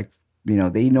age that are like, you know,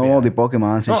 they know Yeah. all the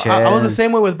Pokemons and No, shit. I was the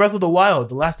same way with Breath of the Wild.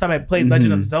 The last time I played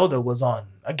Legend of Mhm. Zelda was on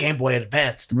a Game Boy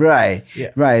Advanced. Right. Yeah.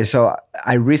 Right. So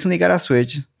I recently got a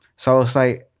Switch. So I was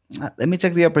like, let me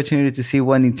take the opportunity to see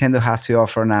what Nintendo has to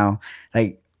offer now,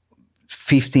 like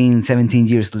 15, 17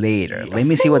 years later. Let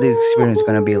me see what the experience is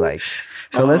going to be like.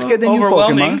 So let's get the new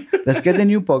Overwhelming. Pokemon. Let's get the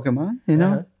new Pokemon, you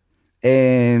know? Uh-huh.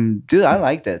 And dude, I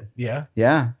liked it. Yeah.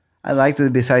 Yeah. I liked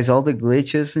it besides all the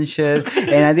glitches and shit.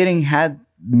 And I didn't had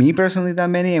me personally that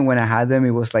many. And when I had them,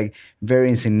 it was like very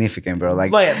insignificant, bro.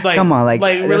 Like come on, like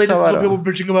really, there's this a is lot what of- people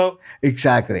are bitching about.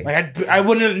 Exactly. Like I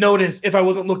wouldn't notice if I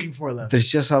wasn't looking for them. There's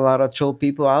just a lot of troll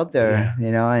people out there,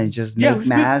 you know, and just Yeah, make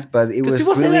masks. But it Because was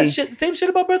people say really, that shit, same shit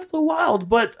about Breath of the Wild,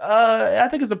 but I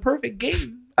think it's a perfect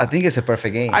game. I think it's a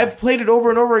perfect game. I've played it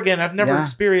over and over again. I've never Yeah.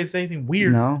 experienced anything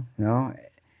weird. No.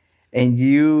 And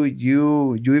you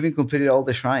even completed all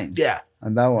the shrines. Yeah.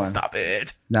 On that one. Stop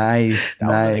it. Nice. That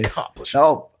was an nice. accomplishment.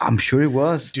 Oh, I'm sure it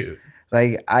was. Dude.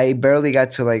 Like I barely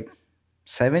got to like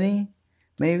 70,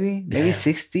 maybe Damn.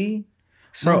 60.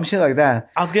 Some Bro, shit like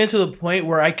that. I was getting to the point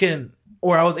where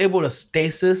I was able to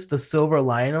stasis the silver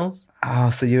Lionels. Oh,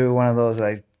 so you're one of those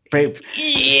like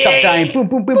stop dying. Boom,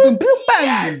 boom, boom, boom, boom, bang.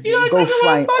 Yes, you know Go exactly what I'm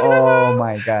flying. talking Oh about.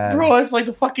 my god. Bro, it's like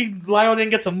the fucking lion didn't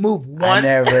get to move once. I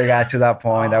never got to that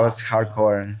point. That was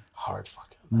hardcore. Hard fucking.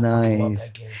 Nice.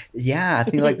 that game. Yeah, I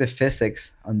think like the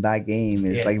physics on that game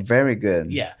is Yeah. like very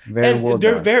good. Yeah. Very and well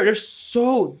they're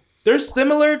done. they're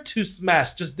similar to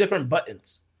Smash, just different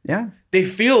buttons. Yeah. They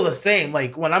feel the same.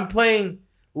 Like when I'm playing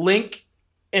Link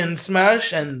in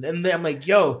Smash and then I'm like,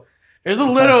 yo, there's a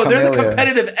familiar.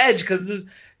 competitive edge because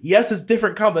it's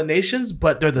different combinations,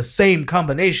 but they're the same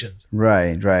combinations.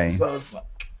 Right, right. So it's like,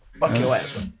 fuck your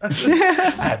ass. I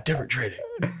have different trading.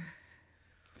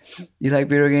 You like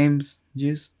video games,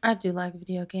 Juice? I do like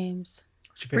video games.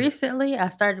 What's your favorite? Recently, I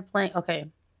started playing. Okay,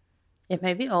 it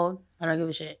may be old. I don't give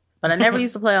a shit. but I never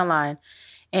used to play online.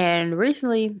 And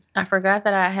recently, I forgot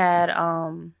that I had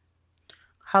Call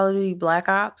of Duty Black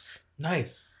Ops.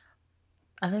 Nice.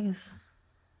 I think it's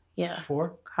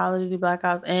 4. Call of Duty Black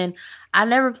Ops, and I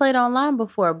never played online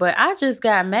before, but I just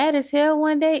got mad as hell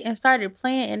one day and started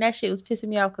playing, and that shit was pissing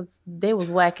me off because they was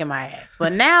whacking my ass.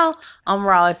 But now I'm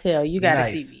raw as hell. You gotta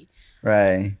see me.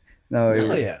 Right. No.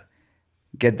 Yeah.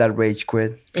 Get that rage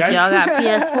quit. If y'all got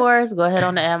PS4s, go ahead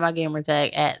on to add my gamer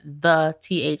tag at the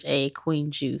THA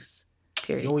Queen Juice.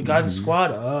 Period. Yo, we got the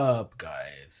squad up,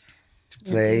 guys.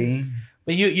 To play.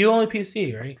 But you only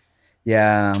PC, right?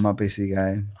 Yeah, I'm a PC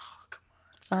guy.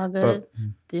 It's all good.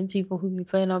 Then people who be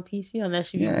playing on PC on that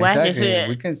should be whacking shit.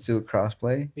 We can still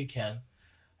crossplay. We can.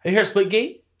 Have you heard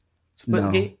Splitgate? No.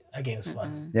 Splitgate? That game is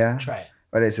fun. Yeah. Try it.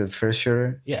 What is it? First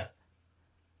shooter? Yeah.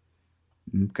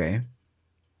 Okay.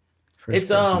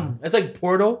 It's like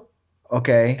Portal.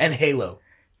 Okay. And Halo.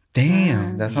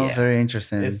 Damn, that sounds very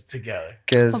interesting. It's together.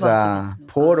 Because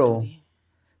Portal.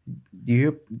 Do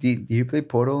you play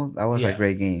Portal? That was a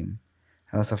great game.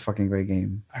 That was a fucking great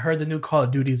game. I heard the new Call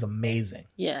of Duty is amazing.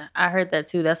 Yeah, I heard that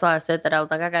too. That's why I said that. I was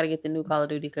like, I gotta get the new Call of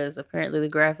Duty because apparently the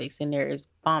graphics in there is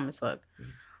bomb as fuck.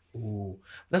 Ooh.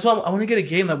 That's why I want to get a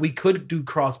game that we could do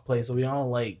crossplay so we all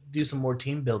like do some more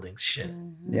team building shit.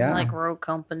 Yeah. Like Rogue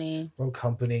Company.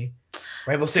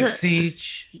 Rainbow Six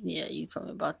Siege. Yeah, you told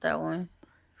me about that one.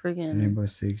 Freaking Rainbow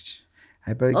Six.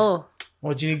 I play. Oh.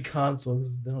 Well, you need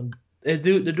consoles. They're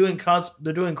doing cross,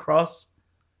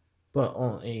 but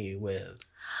only with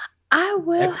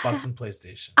Xbox and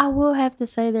PlayStation. I will have to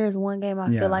say there's one game I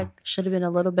feel like should have been a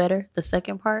little better. The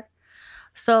second part.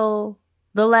 So,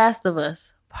 The Last of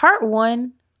Us. Part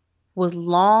 1 was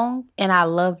long and I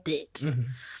loved it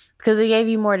because it gave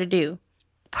you more to do.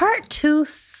 Part 2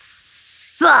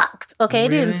 sucked. Okay,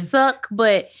 Really? It didn't suck,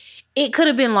 but it could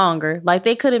have been longer. Like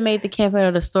they could have made the campaign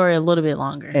of the story a little bit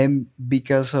longer. And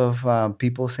because of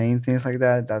people saying things like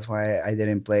that, that's why I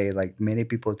didn't play. Like many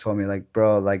people told me, like,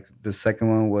 bro, like the second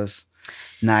one was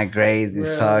not great. It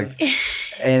sucked.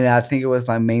 And I think it was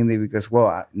like mainly because,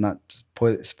 well, not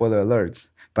spoiler alerts,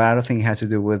 but I don't think it has to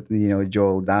do with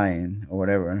Joel dying or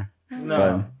whatever.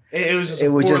 No. It was just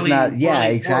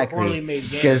exactly. Made game.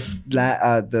 Because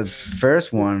the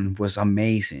first one was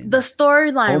amazing. The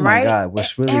storyline, oh my right? God,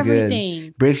 was really Everything.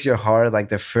 good. Breaks your heart. Like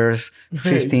the first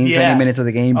 15, 20 minutes of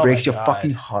the game breaks your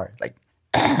fucking heart. Like,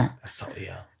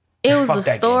 it was the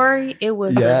story. It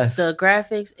was the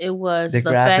graphics. It was the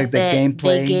fact that gameplay.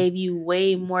 They gave you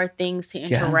way more things to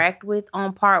interact with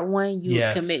on part 1. You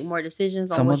can make more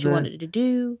decisions on what you wanted to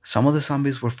do. Some of the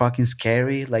zombies were fucking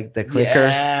scary. Like the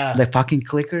clickers. The fucking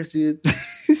clickers, dude.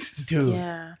 Dude.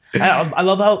 Yeah. I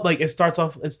love how like it starts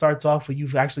off with you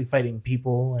actually fighting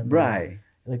people and right.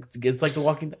 Like it's like The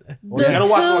Walking Dead. Well, you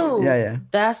gotta watch yeah.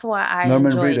 That's why I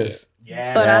Norman enjoyed Reedus. it.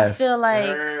 Yeah. But I feel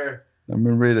like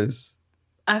Norman Reedus.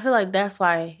 I feel like that's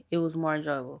why it was more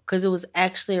enjoyable because it was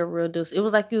actually a real dose. It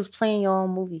was like you was playing your own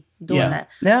movie doing that.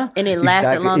 Yeah. And it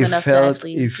lasted long enough to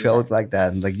actually. It felt like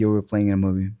that, like you were playing a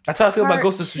movie. That's how I feel about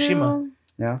Ghost of Tsushima.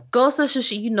 Yeah. Ghost of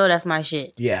Tsushima, that's my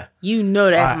shit. Yeah.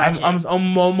 That's my shit.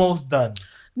 I'm almost done.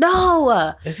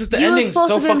 No. It's just the ending's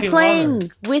so fucking playing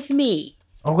long. with me.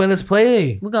 Okay, let's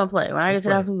play. We're gonna play. When I get to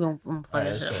the house, we're gonna play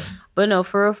that shit. But no,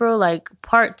 for real, like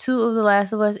part 2 of The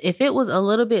Last of Us, if it was a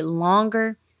little bit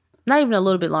longer, not even a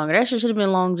little bit longer, that shit should have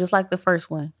been long just like the first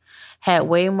one. Had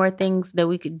way more things that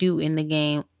we could do in the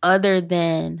game other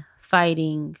than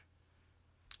fighting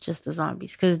just the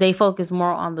zombies. Because they focus more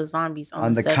on the zombies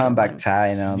on the comeback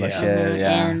time and all that shit.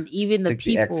 Yeah. And even the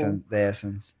people. The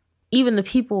essence. Even the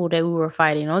people that we were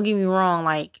fighting, don't get me wrong,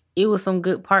 like it was some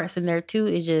good parts in there too.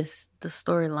 It just the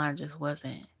storyline just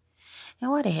wasn't. And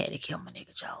why they had to kill my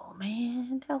nigga Joel,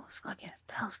 man? That was fucked up.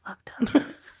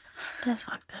 That's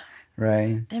fucked up.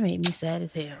 Right. That made me sad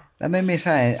as hell. That made me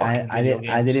sad. I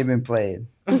didn't even play it.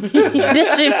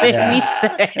 This shit made me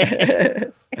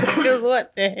sad. Because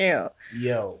what the hell?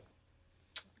 Yo.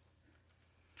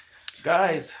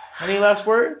 Guys, any last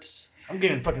words? I'm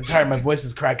getting fucking tired. My voice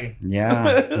is cracking.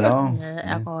 Yeah. No.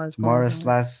 Alcohol is tomorrow's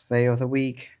last day of the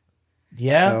week.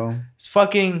 Yeah. So. It's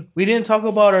fucking. We didn't talk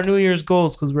about our New Year's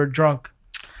goals because we're drunk.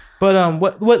 But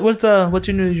what's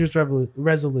your New Year's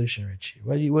resolution, Richie?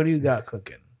 What do you got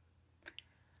cooking?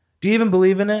 Do you even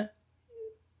believe in it?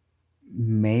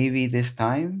 Maybe this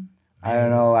time. I don't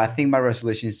know. I think my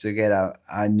resolution is to get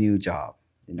a new job.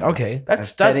 Okay,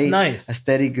 that's nice. A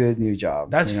steady, good new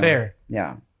job. That's fair.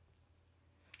 Yeah.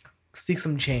 Seek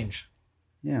some change.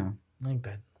 Yeah. I like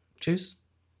that. Choose?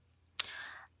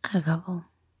 I had a couple.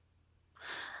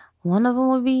 One of them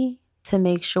would be to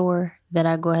make sure that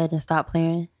I go ahead and stop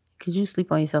playing because you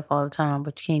sleep on yourself all the time,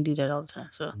 but you can't do that all the time.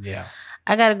 So Yeah.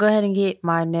 I got to go ahead and get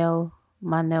my nail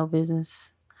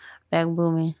business back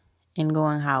booming and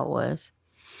going how it was.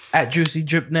 At Juicy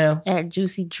Drip Nails. At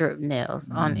Juicy Drip Nails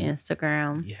on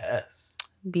Instagram. Yes.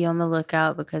 Be on the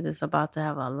lookout because it's about to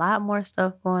have a lot more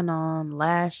stuff going on,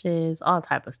 lashes, all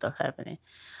type of stuff happening.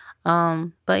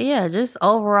 But yeah, just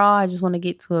overall, I just want to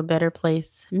get to a better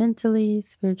place mentally,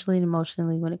 spiritually, and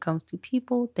emotionally when it comes to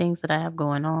people, things that I have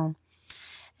going on.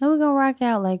 And we're gonna rock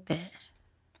out like that.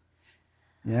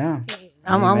 Yeah.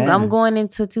 I'm going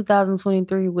into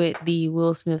 2023 with the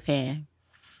Will Smith hand.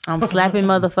 I'm slapping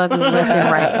motherfuckers left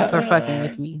and right for fucking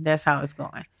with me. That's how it's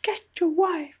going. Get your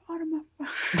wife out of my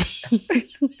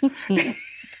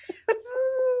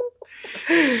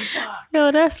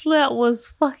Yo, that slap was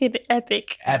fucking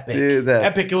epic. Epic. Dude,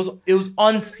 Epic. It was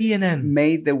on CNN.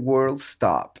 Made the world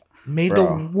stop. Made bro.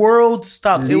 the world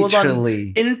stop.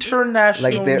 Literally. It was on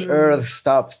international. Like the earth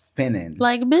stopped spinning.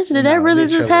 Like, bitch, did that really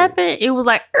just happen? It was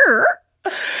like,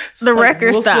 the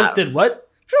record Will Smith stopped. did what?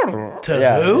 To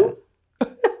Yeah. who?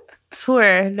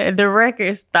 Swear, the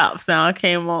record stop sound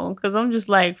came on because I'm just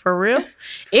like, for real?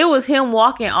 It was him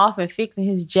walking off and fixing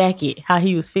his jacket, how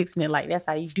he was fixing it. Like, that's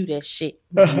how you do that shit.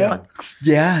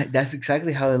 Yeah, that's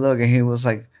exactly how it looked. And he was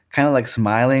like, kind of like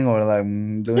smiling or like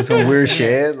doing some weird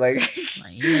shit. Like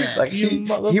he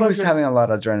was having a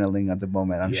lot of adrenaline at the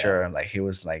moment, I'm sure. Like he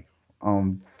was like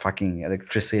fucking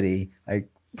electricity. Like,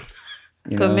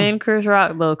 you know. Commend Chris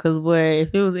Rock though, because boy,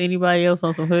 if it was anybody else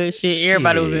on some hood shit,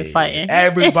 everybody would have been fighting.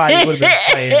 Everybody would have been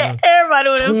fighting. Everybody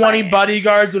would have 20 fighting.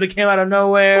 bodyguards would have came out of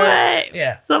nowhere. What?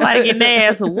 Yeah. Somebody getting their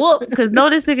ass whooped because no,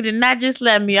 this nigga did not just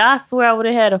slap me. I swear I would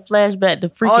have had a flashback to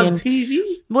freaking On TV?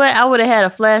 Boy, I would have had a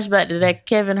flashback to that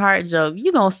Kevin Hart joke.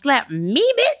 You gonna slap me,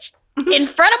 bitch, in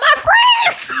front of my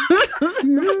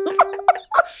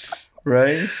friends?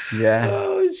 Right? Yeah.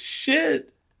 Oh,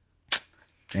 shit.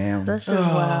 Damn. That shit's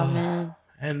wild, man.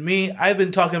 And me, I've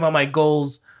been talking about my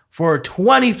goals for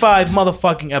 25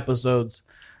 motherfucking episodes.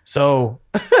 So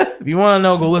if you want to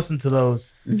know, go listen to those.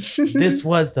 This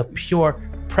was the Pure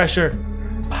Pressure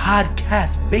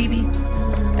Podcast, baby.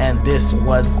 And this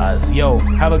was us. Yo,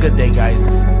 have a good day, guys.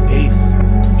 Peace.